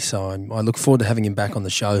 Ollie, so I look forward to having him back on the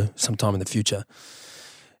show sometime in the future.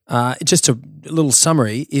 Just a little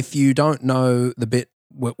summary. If you don't know the bit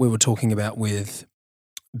what we were talking about with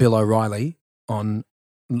Bill O'Reilly on,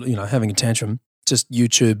 having a tantrum, just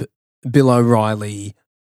YouTube Bill O'Reilly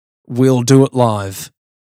will do it live.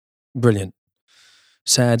 Brilliant.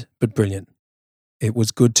 Sad, but brilliant. It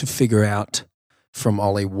was good to figure out from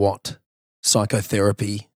Ollie what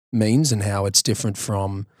psychotherapy means and how it's different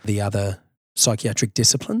from the other psychiatric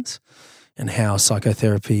disciplines, and how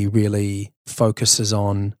psychotherapy really focuses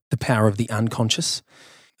on the power of the unconscious.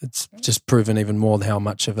 It's just proven even more how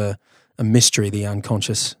much of a mystery the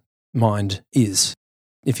unconscious mind is.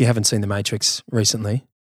 If you haven't seen The Matrix recently,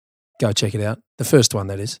 go check it out. The first one,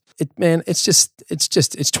 that is.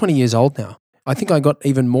 It's 20 years old now. I think I got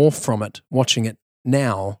even more from it watching it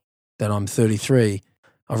now that I'm 33.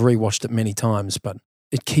 I've rewatched it many times, but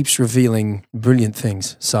it keeps revealing brilliant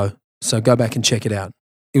things. So go back and check it out.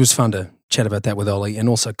 It was fun to chat about that with Ollie, and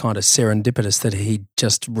also kind of serendipitous that he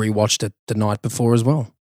just rewatched it the night before as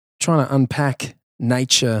well. Trying to unpack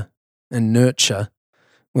nature and nurture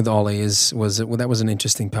with Ollie that was an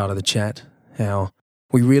interesting part of the chat, how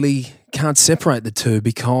we really can't separate the two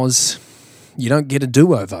because you don't get a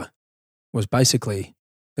do-over, was basically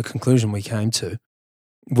the conclusion we came to.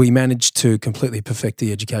 We managed to completely perfect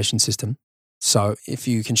the education system. So if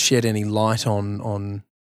you can shed any light on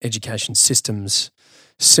education systems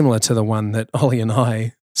similar to the one that Ollie and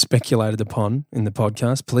I speculated upon in the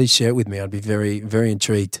podcast, please share it with me. I'd be very, very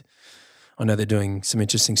intrigued. I know they're doing some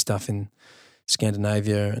interesting stuff in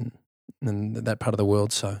Scandinavia and that part of the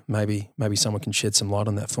world, so maybe someone can shed some light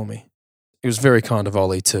on that for me. It was very kind of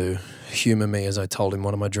Ollie to humour me as I told him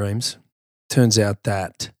one of my dreams. Turns out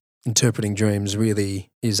that interpreting dreams really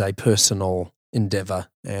is a personal endeavour,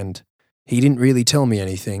 and he didn't really tell me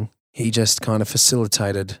anything. He just kind of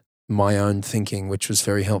facilitated my own thinking, which was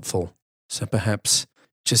very helpful. So perhaps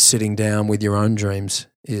just sitting down with your own dreams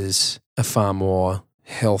is a far more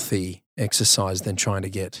healthy exercise than trying to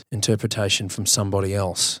get interpretation from somebody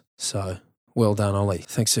else. So well done, Ollie.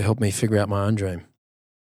 Thanks for helping me figure out my own dream.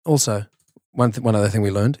 Also, one other thing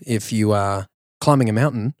we learned, if you are climbing a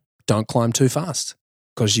mountain, don't climb too fast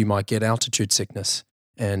because you might get altitude sickness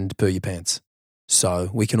and poo your pants. So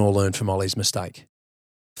we can all learn from Ollie's mistake.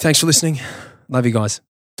 Thanks for listening. Love you guys.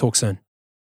 Talk soon.